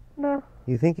high? No.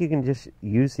 You think you can just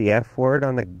use the F word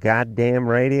on the goddamn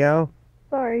radio?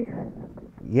 Sorry.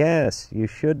 Yes, you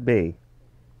should be.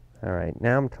 All right,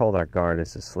 now I'm told our guard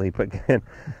is asleep again.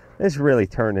 This really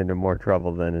turned into more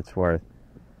trouble than it's worth.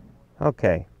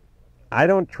 Okay. I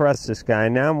don't trust this guy.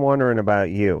 Now I'm wondering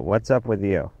about you. What's up with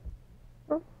you?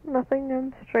 Well, nothing.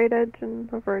 I'm straight edge and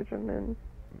a virgin. And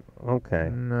Okay.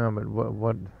 No, but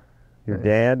what? Your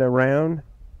dad around?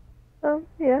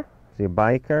 yeah. Is he a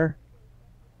biker?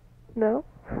 No.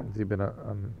 Has he been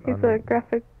He's a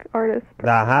graphic artist.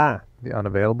 Aha. Is he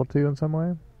unavailable to you in some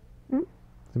way? Hmm?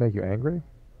 Does he make you angry?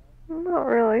 Not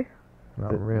really.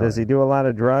 Not really. Does he do a lot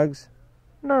of drugs?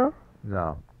 No.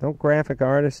 No. Don't graphic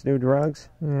artists do drugs?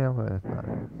 Yeah, well, that's not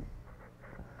it.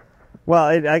 Well,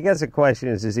 I guess the question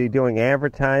is he doing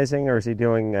advertising or is he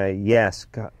doing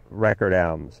record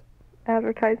albums?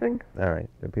 Advertising. All right.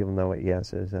 Do people know what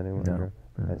Yes is anyway? No.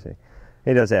 I see.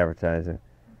 He does advertising.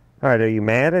 All right. Are you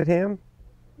mad at him?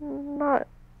 Not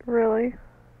really.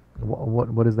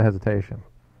 What is the hesitation?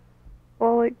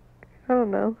 Well, like, I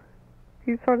don't know.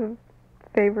 He sort of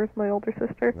favors my older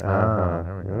sister.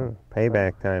 There we go.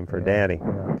 Payback time for Daddy.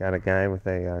 Got a guy with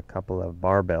a couple of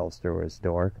barbells through his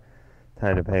door.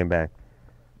 Time to pay him back.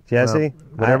 Jesse?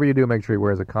 Well, whatever you do, make sure he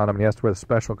wears a condom. And he has to wear the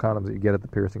special condoms that you get at the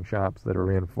piercing shops that are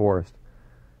reinforced.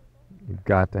 You've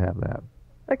got to have that.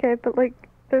 Okay, but, like,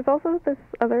 there's also this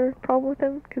other problem with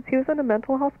him, because he was in a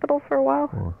mental hospital for a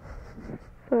while.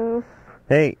 So...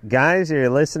 Hey, guys, are you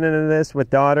listening to this with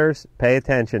daughters? Pay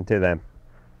attention to them.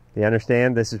 You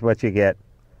understand? This is what you get.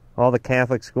 All the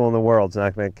Catholic school in the world's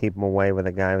not going to keep him away with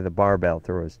a guy with a barbell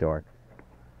through his door.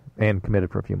 And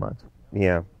committed for a few months.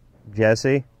 Yeah.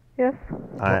 Jesse? Yes?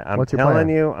 I'm What's your telling plan?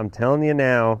 you, I'm telling you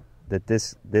now that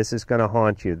this is going to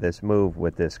haunt you, this move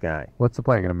with this guy. What's the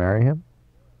plan? You going to marry him?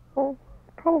 Well,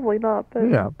 probably not, but...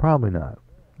 Yeah, probably not.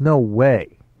 No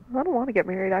way. I don't want to get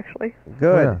married, actually.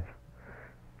 Good.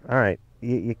 Yeah. All right.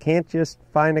 You can't just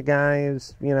find a guy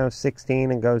who's,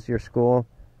 16 and goes to your school.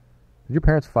 Did your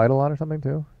parents fight a lot or something,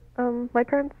 too? My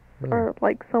parents are,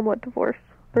 like, somewhat divorced.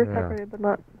 They're separated, but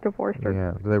not divorced. Or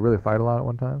Yeah. Do they really fight a lot at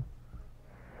one time?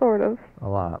 Sort of. A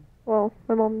lot. Well,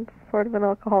 my mom's sort of an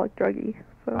alcoholic druggie,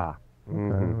 so... Okay,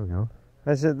 there we go.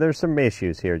 I said there's some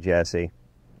issues here, Jesse,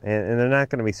 and they're not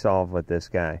going to be solved with this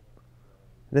guy.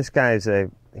 This guy's a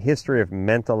history of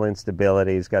mental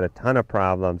instability. He's got a ton of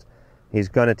problems. He's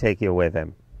going to take you with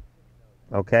him.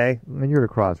 Okay? And you're at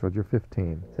a crossroads. You're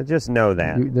 15. So just know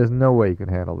that. There's no way you can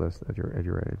handle this at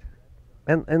your age.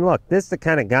 And look, this is the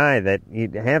kind of guy that you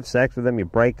have sex with him, you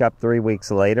break up 3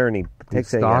 weeks later, and he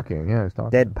takes He's stalking. Yeah, he's stalking.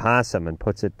 dead possum and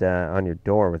puts it on your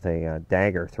door with a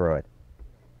dagger through it.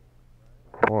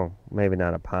 Well, maybe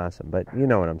not a possum, but you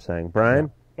know what I'm saying.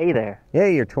 Brian? Hey there. Yeah,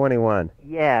 you're 21.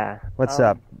 Yeah. What's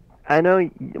up? I know,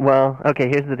 well, okay,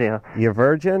 here's the deal. You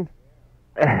virgin?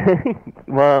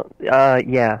 Well,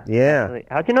 yeah. Yeah. Actually.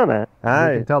 How'd you know that?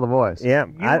 You can tell the voice. Yeah.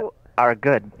 You are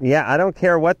good. Yeah, I don't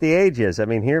care what the age is. I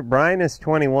mean, here, Brian is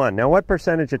 21. Now, what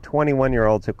percentage of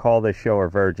 21-year-olds who call this show are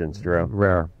virgins, Drew?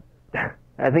 Rare.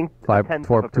 I think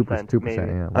 2%,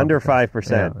 yeah. Under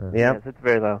 5%. Yeah. Yes, it's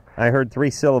very low. I heard 3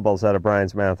 syllables out of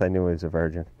Brian's mouth. I knew he was a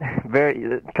virgin. Very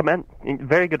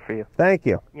good for you. Thank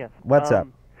you. Yes. What's up?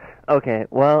 Okay,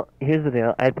 well, here's the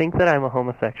deal. I think that I'm a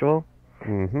homosexual.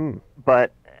 Mm-hmm.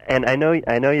 But, and I know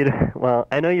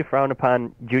you frown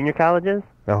upon junior colleges.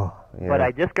 Oh, yeah. But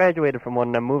I just graduated from one,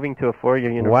 and I'm moving to a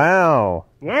 4-year university. Wow.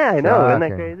 Yeah, I know. Isn't that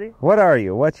Shocking. crazy? What are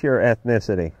you? What's your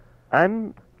ethnicity?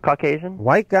 I'm Caucasian.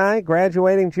 White guy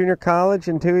graduating junior college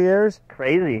in 2 years?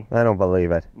 Crazy. I don't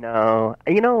believe it. No.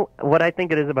 You know, what I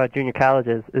think it is about junior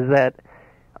colleges is that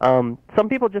some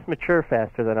people just mature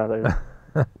faster than others.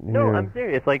 No, Yeah. I'm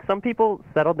serious. Like, some people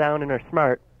settle down and are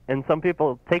smart, and some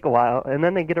people take a while, and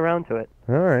then they get around to it.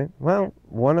 All right. Well,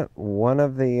 one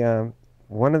of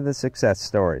the success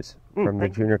stories from the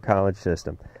junior college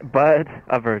system. But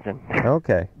a virgin.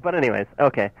 Okay. But anyways,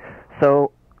 okay.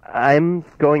 So I'm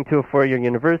going to a 4-year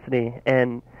university,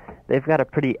 and they've got a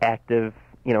pretty active,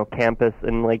 campus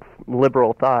and, like,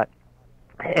 liberal thought.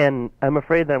 And I'm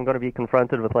afraid that I'm going to be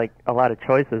confronted with, like, a lot of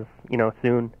choices,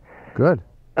 soon. Good.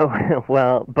 Oh,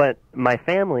 well, but my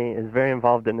family is very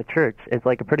involved in the church. It's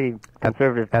like a pretty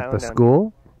conservative town. At the down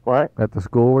school? What? At the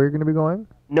school where you're going to be going?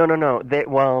 No.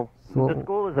 The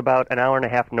school is about an hour and a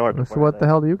half north of So where what the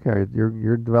hell do you care?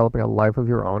 You're developing a life of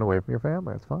your own away from your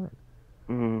family. That's fine.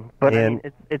 But I mean,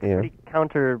 it's pretty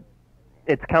counter.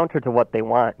 It's counter to what they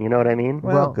want. You know what I mean?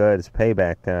 Well, good. It's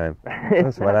payback time. It's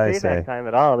That's not what I payback say. time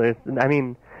at all.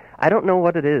 I don't know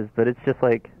what it is, but it's just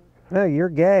like. No, you're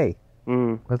gay.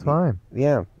 That's fine.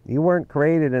 Yeah. You weren't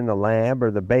created in the lab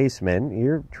or the basement.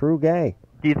 You're true gay.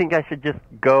 Do you think I should just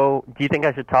go? Do you think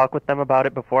I should talk with them about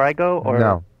it before I go? Or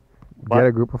No. Get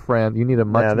a group of friends. You need a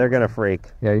much. Yeah, they're going to freak.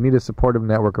 Yeah, you need a supportive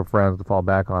network of friends to fall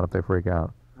back on if they freak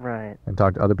out. Right. And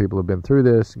talk to other people who've been through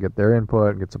this, get their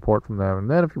input, and get support from them. And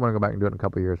then if you want to go back and do it in a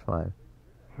couple of years, fine.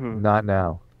 Not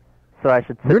now. So I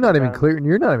should. You're not even clear.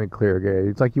 You're not even clear, gay.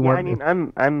 It's like you Yeah, want. I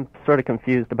mean, I'm sort of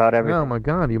confused about everything. Oh my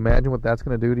God! You imagine what that's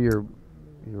going to do to your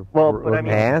Well, but I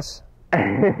mean, ass?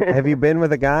 Have you been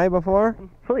with a guy before?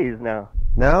 Please, no.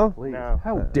 No? No.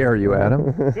 How dare you,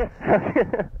 Adam?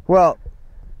 Well,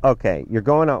 okay, you're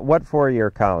going on, what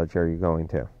 4-year college are you going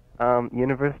to?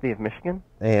 University of Michigan.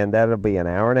 And that'll be an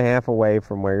hour and a half away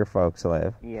from where your folks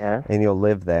live. Yeah. And you'll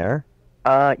live there?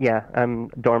 Yeah, I'm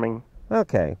dorming.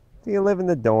 Okay. You live in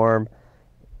the dorm.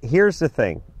 Here's the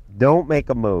thing. Don't make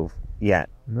a move yet.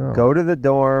 No. Go to the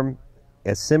dorm,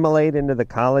 assimilate into the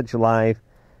college life,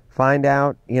 find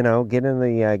out, get in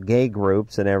the gay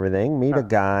groups and everything, meet a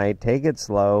guy, take it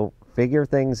slow, figure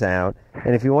things out.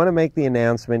 And if you want to make the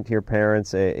announcement to your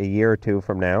parents a year or two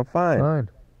from now, fine.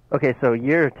 Okay, so a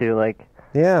year or two, like...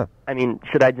 Yeah. I mean,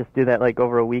 should I just do that, like,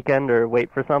 over a weekend or wait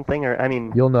for something? Or, I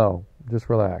mean... You'll know. Just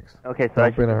relax. Okay, so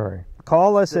Don't be in a hurry.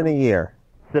 Call us in a year.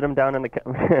 Sit them down in the...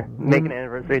 make an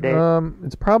anniversary date?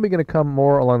 It's probably going to come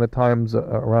more along the times,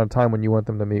 around a time when you want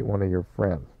them to meet one of your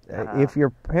friends. If your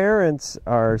parents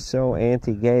are so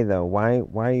anti-gay, though, why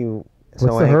are you so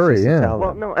What's the hurry? anxious to Yeah. tell Well,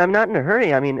 them? no, I'm not in a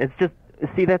hurry. I mean, it's just...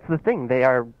 See, that's the thing. They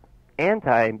are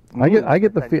anti... I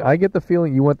get the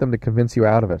feeling you want them to convince you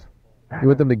out of it. You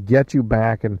want them to get you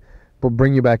back and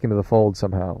bring you back into the fold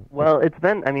somehow. Well, it's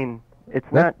been... I mean, it's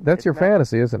not... That's your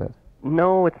fantasy, isn't it?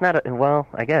 No, it's not. Well,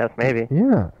 I guess, maybe.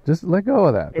 Yeah, just let go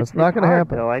of that. That's not going to hard,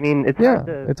 happen. Though. I mean, it's yeah, hard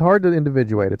to... it's hard to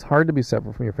individuate. It's hard to be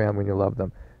separate from your family when you love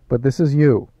them. But this is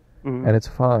you, and it's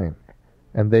fine.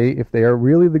 And if they are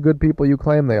really the good people you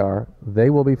claim they are,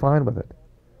 they will be fine with it.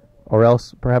 Or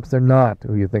else, perhaps they're not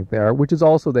who you think they are, which is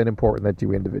also then important that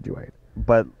you individuate.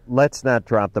 But let's not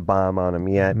drop the bomb on them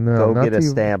yet. No, Go get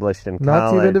established in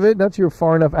college. Not till you're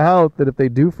far enough out that if they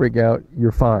do freak out,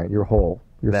 you're fine. You're whole.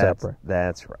 You're separate.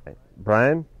 That's right.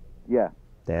 Brian? Yeah.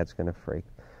 Dad's going to freak.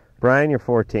 Brian, you're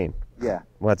 14. Yeah.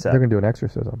 What's up? They're going to do an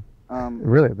exorcism.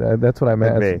 Really, that's what I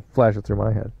meant. Could be. It's flashing through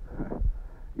my head.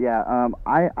 Yeah,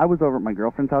 I was over at my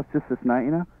girlfriend's house just this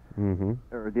night, Mm-hmm.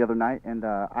 or the other night, and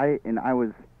I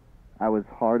was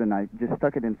hard, and I just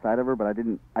stuck it inside of her, but I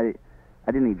didn't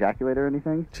ejaculate or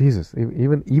anything. Jesus,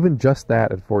 even just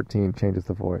that at 14 changes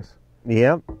the voice.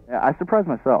 Yep. Yeah, I surprised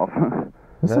myself.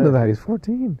 Listen to that. He's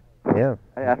 14. Yeah.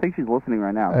 I think she's listening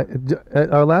right now.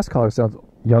 Our last caller sounds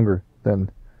younger than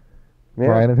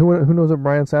Brian. And who knows what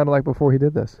Brian sounded like before he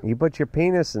did this? You put your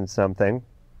penis in something.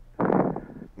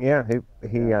 Yeah,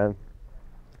 he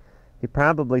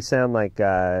probably sound like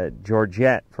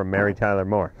Georgette from Mary Tyler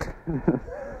Moore.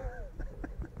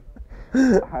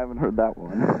 I haven't heard that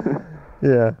one.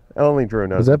 Yeah, only Drew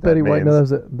knows. Was that what Betty White? means.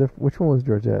 No, that was which one was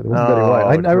Georgette? It wasn't Betty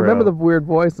White. I remember the weird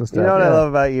voice and stuff. You know what I love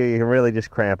about you? You can really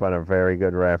just cramp on a very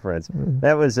good reference.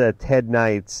 That was Ted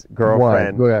Knight's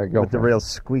girlfriend with the real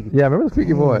squeaky. Yeah, I remember the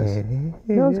squeaky voice.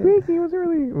 No, squeaky. It was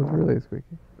really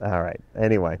squeaky. All right.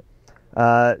 Anyway,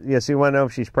 so you want to know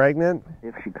if she's pregnant?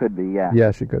 If she could be, yeah.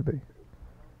 Yeah, she could be.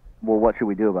 Well, what should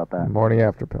we do about that? Morning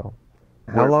after pill.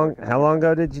 How long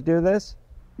ago did you do this?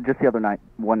 Just the other night,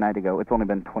 one night ago. It's only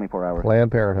been 24 hours.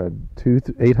 Planned Parenthood,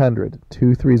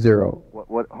 800-230.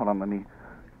 What? Hold on, I'm going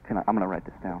to write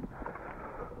this down.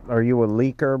 Are you a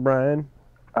leaker, Brian?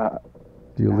 Do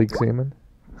you leak semen?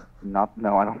 No,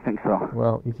 I don't think so.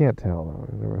 Well, you can't tell, though.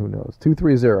 Who knows?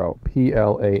 230,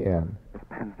 PLAN. This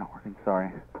pen's not working,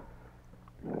 sorry.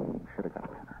 Should have got a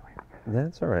pen earlier.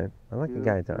 That's all right. I like a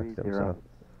guy to talk to him, so.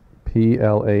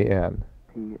 PLAN.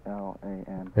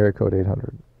 PLAN. Area code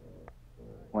 800.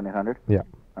 1-800? Yeah.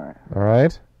 All right. All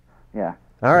right? Yeah.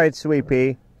 All right, Sweet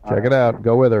Pea. Check it out.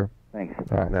 Go with her. Thanks.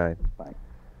 All right. All right. Bye.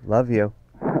 Love you.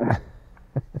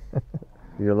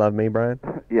 You love me, Brian?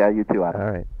 Yeah, you too, Adam.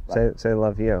 All right. Say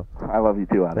love you. I love you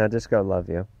too, Adam. Now just go love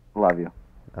you. Love you.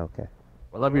 Okay.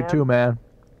 I love you too, man.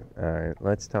 All right.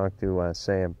 Let's talk to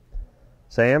Sam.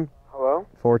 Sam? Hello?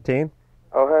 14?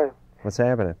 Oh, hey. What's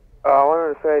happening? I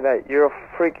wanted to say that you're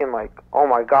freaking oh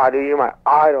my god, dude, you're my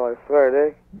idol, I swear,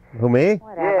 dude. Who, me?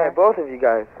 Yeah, both of you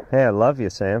guys. Hey, I love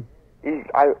you, Sam.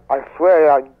 I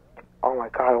swear, oh my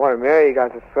god, I want to marry you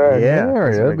guys, I swear. Yeah,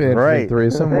 that'd be an interesting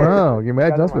threesome. Wow, you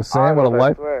imagine us with Sam? What a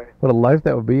life! What a life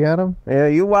that would be, Adam. Yeah,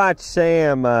 you watch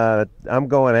Sam. I'm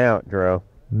going out, Drew.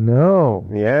 No.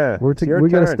 Yeah. We're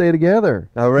gonna stay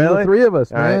together. Oh, really? The three of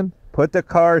us, All man. Right. Put the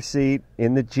car seat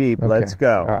in the Jeep. Okay. Let's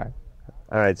go.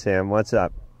 All right, Sam. What's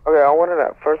up? Okay,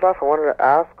 first off, I wanted to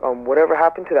ask, whatever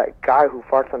happened to that guy who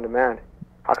farts on demand?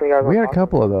 How come you guys We don't had a talk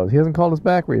couple of those. He hasn't called us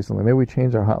back recently. Maybe we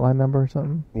changed our hotline number or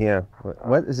something. Yeah.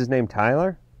 What is his name?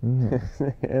 Tyler? Yeah.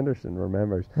 Anderson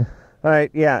remembers. All right.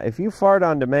 Yeah. If you fart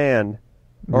on demand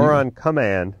or on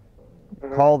command,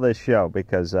 call this show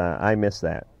because I missed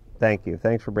that. Thank you.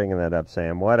 Thanks for bringing that up,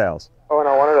 Sam. What else? Oh, and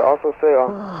I wanted to also say,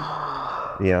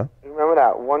 Yeah. you remember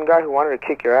that one guy who wanted to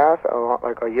kick your ass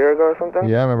like a year ago or something?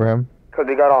 Yeah, I remember him. Because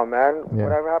he got all mad? Yeah.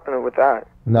 Whatever happened with that?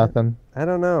 Nothing. I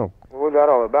don't know. What was that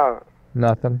all about?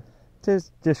 Nothing.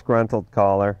 disgruntled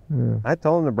caller. Yeah. I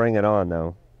told him to bring it on,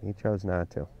 though. He chose not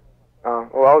to.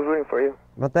 Well, I was rooting for you.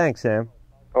 Well, thanks, Sam.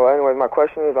 Oh, anyways, my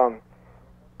question is,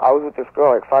 I was with this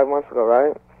girl like 5 months ago,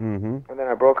 right? Mm-hmm. And then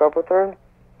I broke up with her,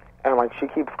 and like she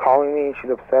keeps calling me,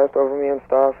 she's obsessed over me and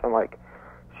stuff, and like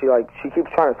she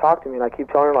keeps trying to talk to me, and I keep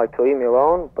telling her like to leave me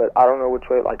alone, but I don't know which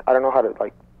way, like I don't know how to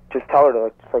like just tell her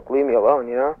to just leave me alone,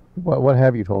 you know? What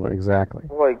have you told her exactly?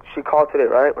 Like she called today,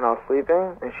 right, when I was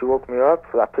sleeping, and she woke me up,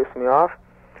 so that pissed me off.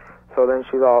 So then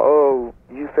she's all, oh,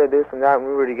 you said this and that, and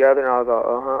we were together, and I was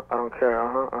all, I don't care,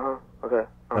 okay.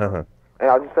 And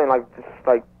I was just saying, like, just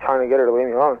like trying to get her to leave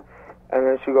me alone. And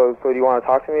then she goes, so do you want to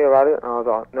talk to me about it? And I was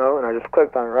all, no, and I just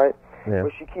clicked on it, right? Yeah.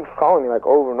 But she keeps calling me, like,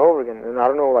 over and over again, and I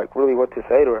don't know, like, really what to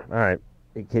say to her. All right.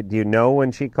 Do you know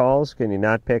when she calls? Can you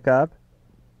not pick up?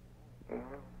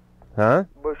 Huh?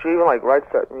 But she even, like, writes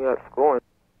at me at school.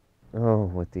 Oh,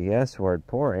 with the S word.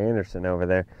 Poor Anderson over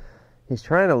there. He's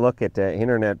trying to look at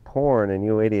internet porn, and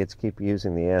you idiots keep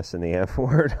using the S and the F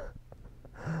word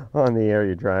on the air.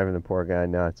 You're driving the poor guy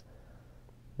nuts.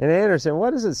 And Anderson,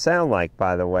 what does it sound like,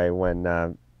 by the way,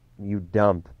 when you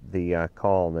dump the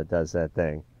call that does that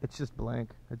thing? It's just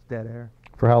blank. It's dead air.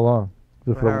 For how long?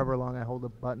 Just For however long I hold the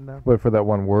button down. But for that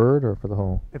one word or for the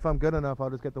whole? If I'm good enough, I'll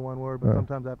just get the one word, but Oh.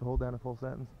 sometimes I have to hold down a full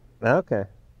sentence. Okay.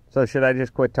 So should I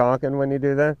just quit talking when you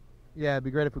do that? Yeah, it'd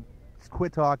be great if we just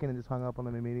quit talking and just hung up on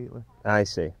them immediately. I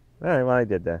see. All right, well, I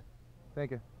did that.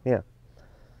 Thank you. Yeah.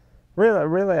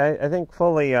 Really, I think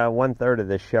fully 1/3 of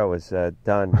this show is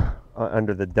done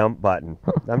under the dump button.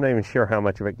 I'm not even sure how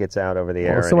much of it gets out over the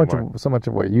air so anymore. much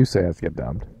of what you say has to get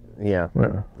dumped. Yeah.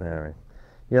 Yeah. All right.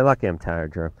 You're lucky I'm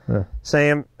tired, Drew. Yeah.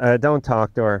 Sam, don't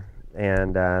talk to her,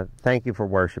 and thank you for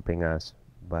worshiping us,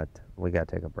 but we got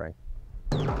to take a break.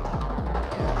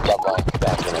 LoveLine,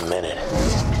 back in a minute.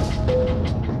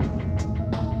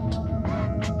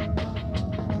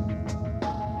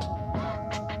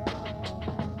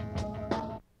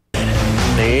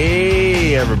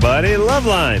 Hey, everybody,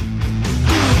 LoveLine.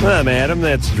 I'm Adam,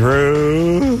 that's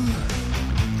Drew. We're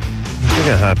going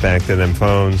to hop back to them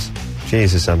phones.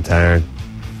 Jesus, I'm tired.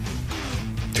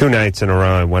 2 nights in a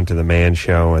row, I went to the Man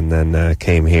Show and then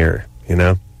came here, you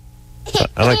know?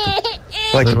 I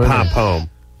like to pop home.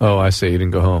 Oh, I see. You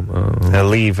didn't go home. Oh. I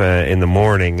leave in the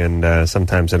morning, and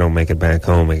sometimes I don't make it back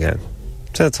home again.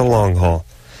 So it's a long haul.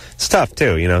 It's tough,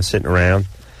 too, you know, sitting around,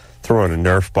 throwing a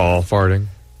Nerf ball. Farting.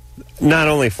 Not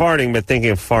only farting, but thinking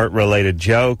of fart-related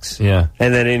jokes. Yeah.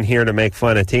 And then in here to make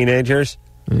fun of teenagers.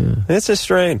 Yeah. It's a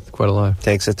strain. Quite a lot.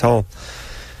 Takes a toll.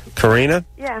 Karina,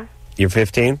 Yeah. you're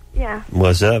 15? Yeah.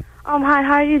 What's up? Hi,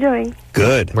 how are you doing?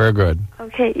 Good. Very good.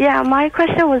 Okay, yeah, my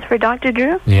question was for Dr.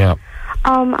 Drew. Yeah.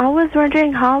 I was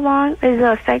wondering how long is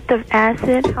the effect of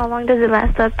acid? How long does it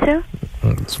last up to?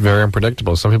 It's very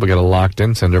unpredictable. Some people get a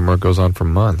locked-in syndrome where it goes on for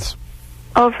months.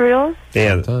 Oh, for real?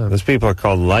 Yeah, those people are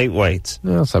called lightweights.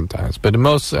 Yeah, sometimes. But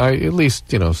most, at least,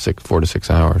 4 to 6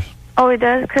 hours. Oh, it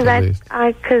does? Because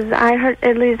I heard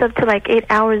it leads up to like 8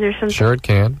 hours or something. Sure it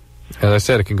can. As I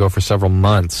said, it can go for several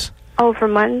months. Oh, for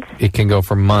months? It can go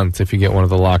for months if you get one of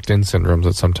the locked-in syndromes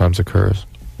that sometimes occurs.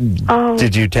 Oh.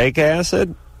 Did you take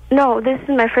acid? No, this is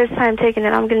my first time taking it.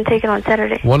 I'm going to take it on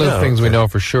Saturday. One of the things we know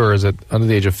for sure is that under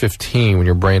the age of 15, when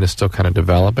your brain is still kind of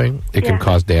developing, it can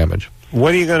cause damage.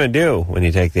 What are you going to do when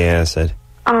you take the acid?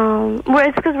 Well,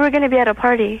 it's because we're going to be at a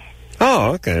party.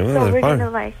 Oh, okay. Well, So we're fine. going to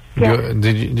like, yeah.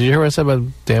 Did you hear what I said about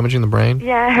damaging the brain?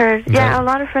 Yeah, I heard. Yeah, a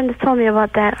lot of friends told me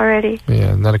about that already.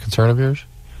 Yeah, not a concern of yours?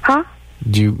 Huh?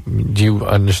 Do you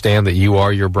understand that you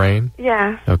are your brain?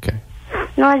 Yeah. Okay.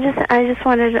 No, I just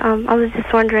wanted, I was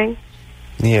just wondering.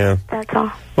 Yeah. That's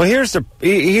all. Well, here's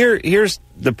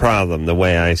the problem, the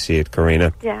way I see it,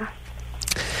 Karina. Yeah.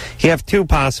 You have 2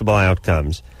 possible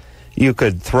outcomes. You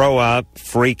could throw up,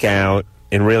 freak out,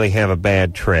 and really have a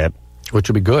bad trip. Which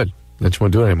would be good. Then you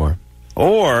won't do it anymore.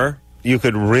 Or you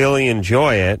could really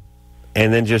enjoy it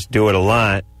and then just do it a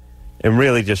lot and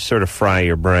really just sort of fry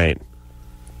your brain.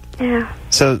 Yeah.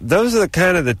 So those are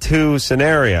the 2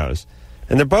 scenarios.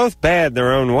 And they're both bad in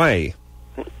their own way.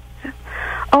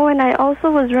 Oh, and I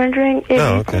also was wondering if you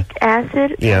okay. take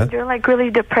acid Yeah. and you're like really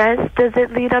depressed, does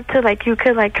it lead up to like you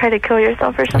could like try to kill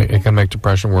yourself or something? It can make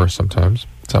depression worse sometimes.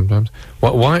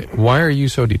 Why are you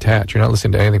so detached? You're not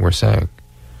listening to anything we're saying.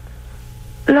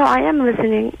 No, I am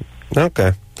listening.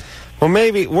 Okay. Well,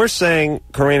 maybe we're saying,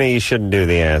 Karina, you shouldn't do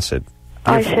the acid.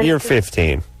 You're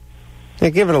 15. Yeah,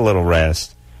 give it a little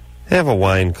rest. Have a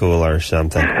wine cooler or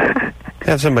something.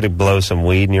 Have somebody blow some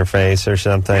weed in your face or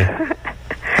something.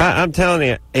 I'm telling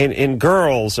you, and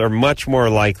girls are much more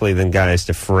likely than guys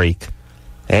to freak.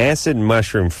 Acid and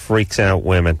mushroom freaks out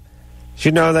women. Did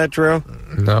you know that, Drew?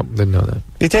 No, didn't know that.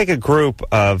 You take a group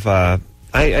of...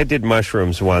 I did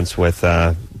mushrooms once with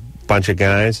a bunch of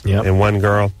guys and one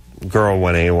girl. Girl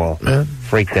went AWOL. Yeah.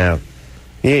 Freaked out.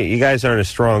 You guys aren't as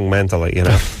strong mentally, you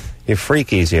know. You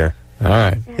freak easier. All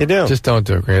right. You do. Just don't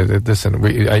do it. Listen,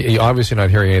 you're obviously not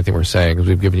hearing anything we're saying because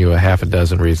we've given you a half a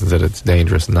dozen reasons that it's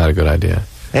dangerous and not a good idea.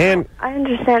 And I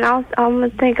understand. I'm going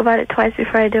to think about it twice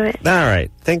before I do it. all right.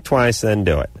 Think twice, then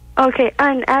do it. Okay,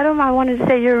 and Adam, I wanted to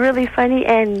say you're really funny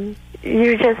and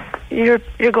you're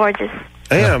gorgeous.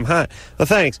 I am hot. Well,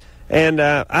 thanks. And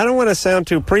I don't want to sound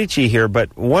too preachy here,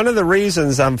 but one of the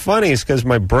reasons I'm funny is because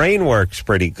my brain works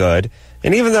pretty good.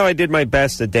 And even though I did my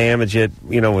best to damage it,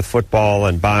 with football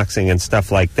and boxing and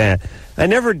stuff like that, I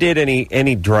never did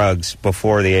any drugs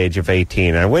before the age of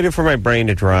 18. I waited for my brain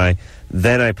to dry,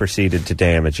 then I proceeded to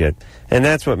damage it. And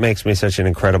that's what makes me such an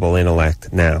incredible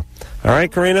intellect now. All right,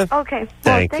 Karina? Okay.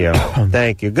 Thank you.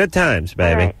 Thank you. Good times,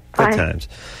 baby. Right. Good Bye. times.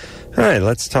 All right,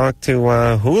 let's talk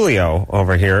to Julio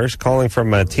over here. He's calling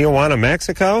from Tijuana,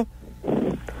 Mexico.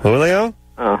 Julio?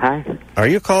 Oh, hi. Are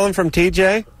you calling from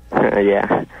TJ?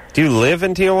 Yeah. Do you live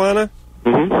in Tijuana?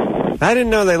 Mm-hmm. I didn't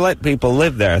know they let people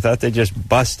live there. I thought they just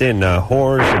bust in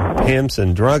whores and pimps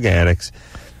and drug addicts.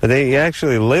 But they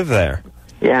actually live there.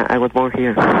 Yeah, I was born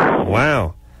here.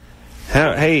 Wow.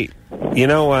 Hey, you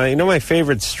know my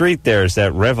favorite street there is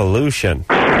that Revolution.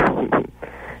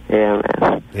 Yeah,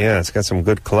 man. Yeah, it's got some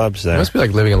good clubs there. It must be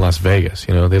like living in Las Vegas.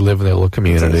 They live in their little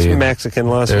community. It's Mexican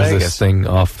Las There's Vegas. this thing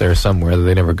off there somewhere that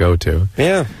they never go to.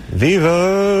 Yeah.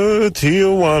 Viva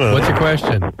Tijuana. What's your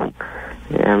question?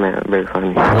 Yeah, man, very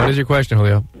funny. What is your question,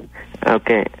 Julio?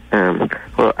 Okay,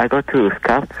 well, I go to the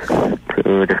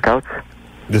Scouts.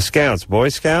 The Scouts, Boy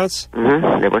Scouts?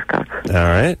 Mm-hmm, the Boy Scouts. All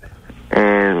right.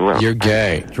 And, well... You're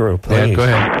gay. Drew, please. Yeah, go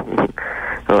ahead.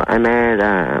 Well, I met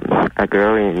a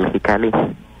girl in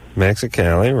Mexicali.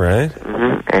 Mexicali, right?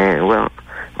 Mm-hmm. And, well,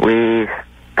 we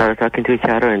started talking to each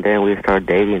other, and then we started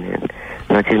dating, and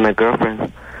now she's my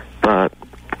girlfriend. But,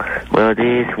 well,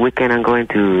 this weekend I'm going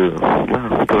to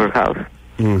her house.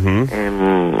 Mm-hmm.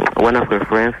 And one of her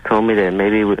friends told me that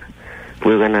maybe we're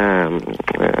going to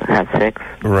have sex.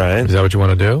 Right. Is that what you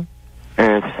want to do?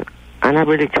 And I'm not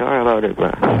really sure about it,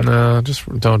 but... No, just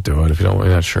don't do it if you're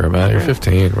not sure about it. You're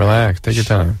 15. Relax. Take your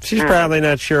time. She's probably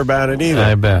not sure about it either.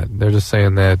 I bet. They're just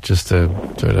saying that just to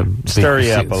sort of stir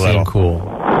you up a little. Seem cool.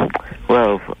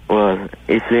 Well,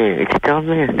 if she tells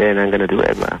me, then I'm going to do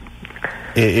it, but...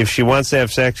 If she wants to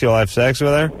have sex, you'll have sex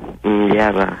with her?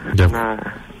 Yeah, but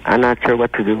I'm not sure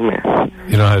what to do, man.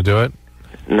 You know how to do it?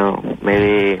 No,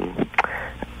 maybe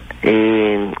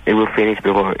it will finish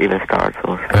before it even starts.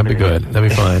 Or that'd be good. That'd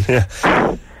be fine.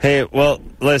 Yeah. Hey, well,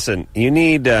 listen, you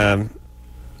need... I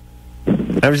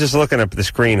was just looking up at the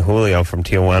screen, Julio from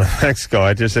Tijuana, Mexico.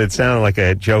 It sounded like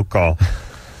a joke call.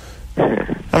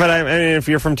 But I mean, if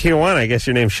you're from Tijuana, I guess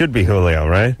your name should be Julio,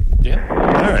 right? Yeah.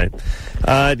 All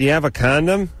right. Do you have a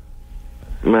condom?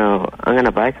 No, I'm going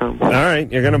to buy some. All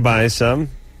right, you're going to buy some.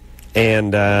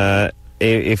 And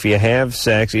if you have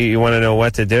sex, you want to know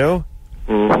what to do?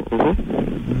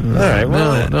 Mm-hmm. All right,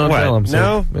 well, no, what? tell him.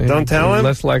 No? Don't tell him?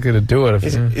 Less likely to do it. If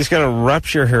He's going to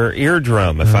rupture her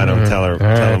eardrum if I don't tell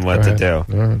him what to do.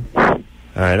 All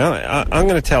right, I'm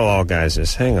going to tell all guys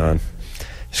this. Hang on.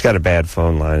 He's got a bad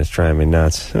phone line. It's driving me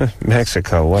nuts.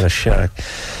 Mexico, what a shock.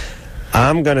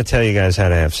 I'm going to tell you guys how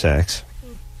to have sex.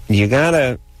 You got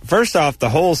to... First off, the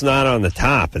hole's not on the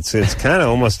top. It's kind of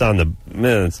almost on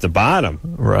it's the bottom.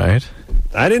 Right.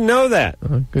 I didn't know that.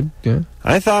 Good, yeah.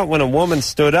 I thought when a woman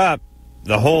stood up,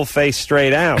 the hole faced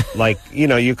straight out. Like,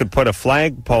 you could put a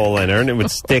flagpole in her and it would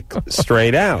stick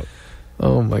straight out.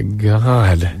 Oh, my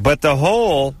God. But the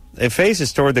hole, it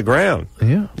faces toward the ground.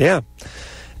 Yeah. Yeah.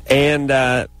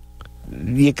 And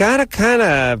you got to kind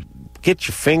of get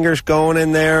your fingers going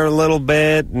in there a little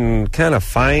bit and kind of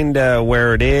find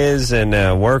where it is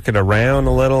and work it around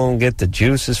a little and get the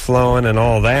juices flowing and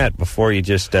all that before you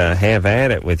just have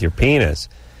at it with your penis.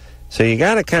 So you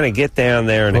got to kind of get down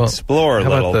there and explore a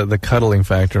little. How about the cuddling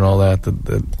factor and all that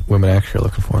women actually are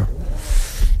looking for?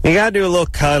 You got to do a little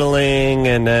cuddling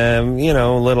and, a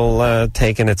little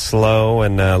taking it slow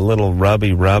and a little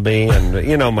rubby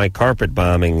and, my carpet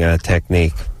bombing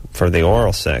technique for the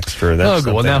oral sex. That's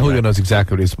good. Well, now Julio knows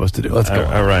exactly what he's supposed to do. Let's go.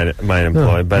 All right, might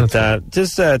employ. But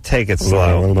just take it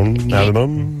slow.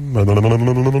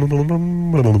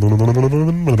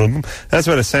 That's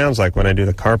what it sounds like when I do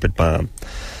the carpet bomb.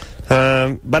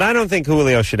 But I don't think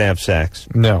Julio should have sex.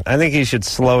 No. I think he should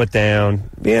slow it down.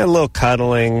 Yeah, a little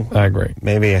cuddling. I agree.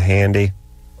 Maybe a handy.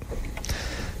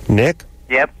 Nick?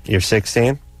 Yep. You're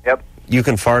 16? Yep. You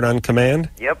can fart on command?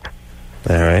 Yep.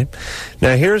 All right.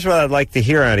 Now, here's what I'd like to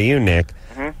hear out of you, Nick.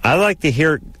 Mm-hmm. I like to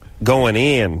hear it going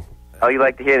in. Oh, you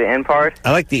like to hear the in part?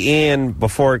 I like the in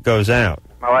before it goes out.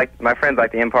 My friends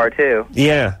like the in part too.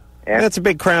 Yeah. That's a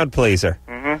big crowd pleaser.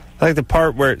 Mm-hmm. I like the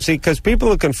part where, because people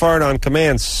who can fart on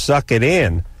command suck it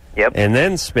in. Yep. And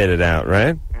then spit it out,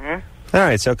 right? Mm-hmm. All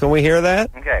right, so can we hear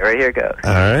that? Okay, right here it goes.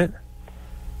 All right.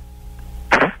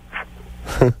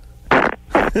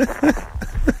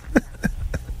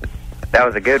 That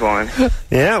was a good one.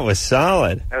 Yeah, it was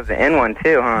solid. That was the in one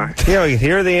too, huh? Yeah, we can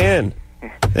hear the in.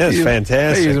 That's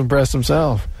fantastic. He's impressed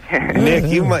himself. Nick,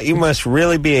 you must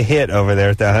really be a hit over there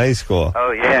at the high school.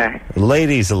 Oh, yeah.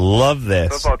 Ladies love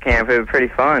this. Football camp, it was pretty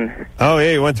fun. Oh,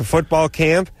 yeah, you went to football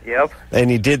camp? Yep.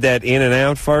 And you did that in and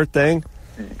out fart thing?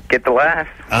 Get the laugh.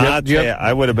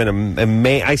 I would have been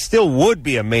I still would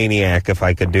be a maniac if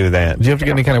I could do that. Do you have to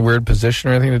get any kind of weird position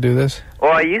or anything to do this?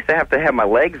 Well, I used to have to have my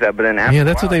legs up, but then after Yeah,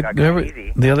 that's a what while, they. it got kinda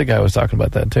easy. The other guy was talking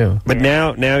about that too. But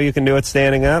now you can do it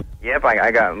standing up? Yep, I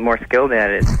got more skilled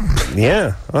at it.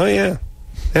 Yeah. Oh, yeah.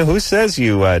 Now, who says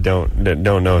you don't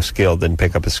know a skill, didn't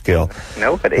pick up a skill?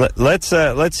 Nobody.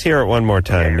 Let's hear it one more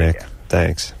time, Nick.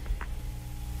 Thanks.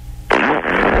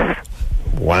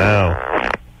 Wow.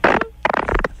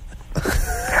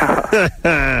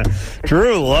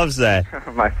 Drew loves that.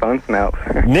 My phone smells.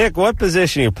 Nick, what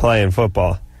position you play in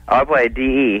football? I play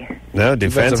DE. No,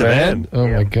 defensive end. Oh,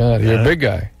 my God. You're a big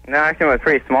guy. No, actually, I was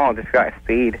pretty small. Just got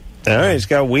speed. All right, he's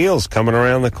got wheels coming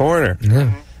around the corner.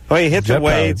 Yeah. Well, you hit the Jet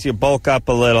weights, you bulk up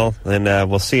a little, and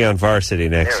we'll see you on varsity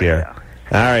next year.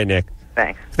 All right, Nick.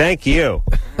 Thanks. Thank you.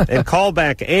 And call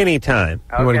back anytime.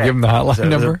 You want to give him the hotline It was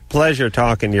number? a pleasure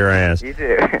talking to your ass. You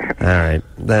too. All right.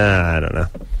 I don't know.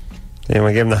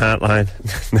 Anyone give him the hotline?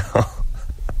 No.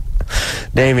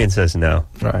 Damien says no.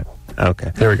 All right.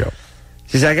 Okay. There we go.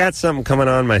 She says, I got something coming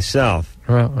on myself.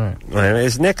 Well, all right.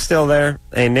 Is Nick still there?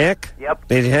 Hey, Nick?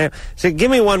 Yep. So give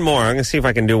me one more. I'm going to see if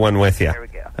I can do one with you. Here we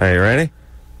go. All right, you ready?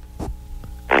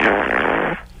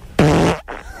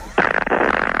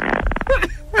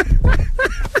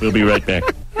 We'll be right back.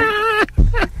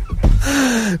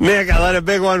 Nick, I let a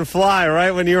big one fly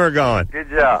right when you were going. Good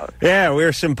job. Yeah, we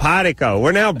were simpatico.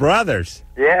 We're now brothers.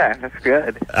 Yeah, that's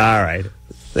good. All right.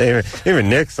 Even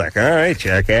Nick's like, all right,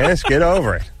 jackass, get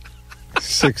over it.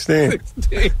 16.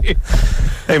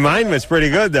 Hey, mine was pretty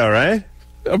good, though, right?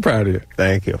 I'm proud of you.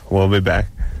 Thank you. We'll be back.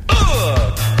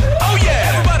 Oh,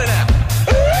 yeah, everybody now.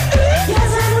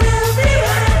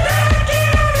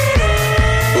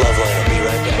 LoveLine will be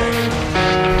right back.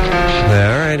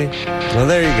 All righty. Well,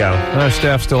 there you go. Our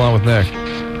staff's still on with Nick.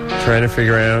 Trying to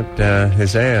figure out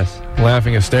his ass.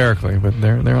 Laughing hysterically, but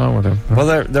they're on with him. Well,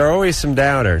 there are always some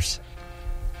doubters.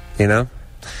 You know?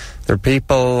 There are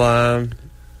people,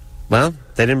 they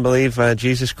didn't believe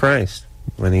Jesus Christ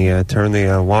when he turned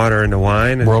the water into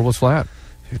wine. The world was flat.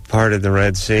 He parted the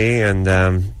Red Sea and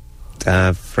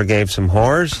forgave some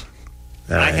whores.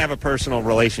 I have a personal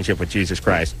relationship with Jesus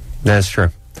Christ. That's true.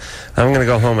 I'm going to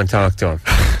go home and talk to him.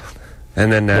 And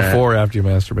then Before or after you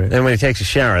masturbate. Then when he takes a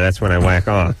shower, that's when I whack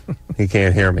off. He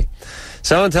can't hear me.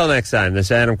 So until next time, this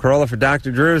is Adam Carolla for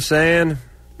Dr. Drew saying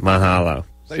mahalo.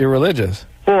 You're religious.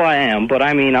 Well, I am, but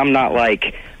I mean, I'm not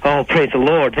like, oh, praise the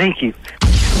Lord, thank you.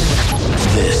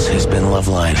 This has been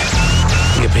LoveLine.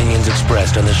 The opinions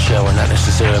expressed on this show are not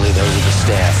necessarily those of the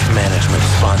staff, management,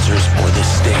 sponsors, or this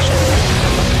station.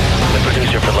 The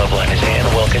producer for LoveLine is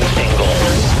Ann Wilkins Ingle.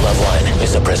 LoveLine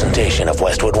is a presentation of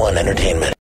Westwood One Entertainment.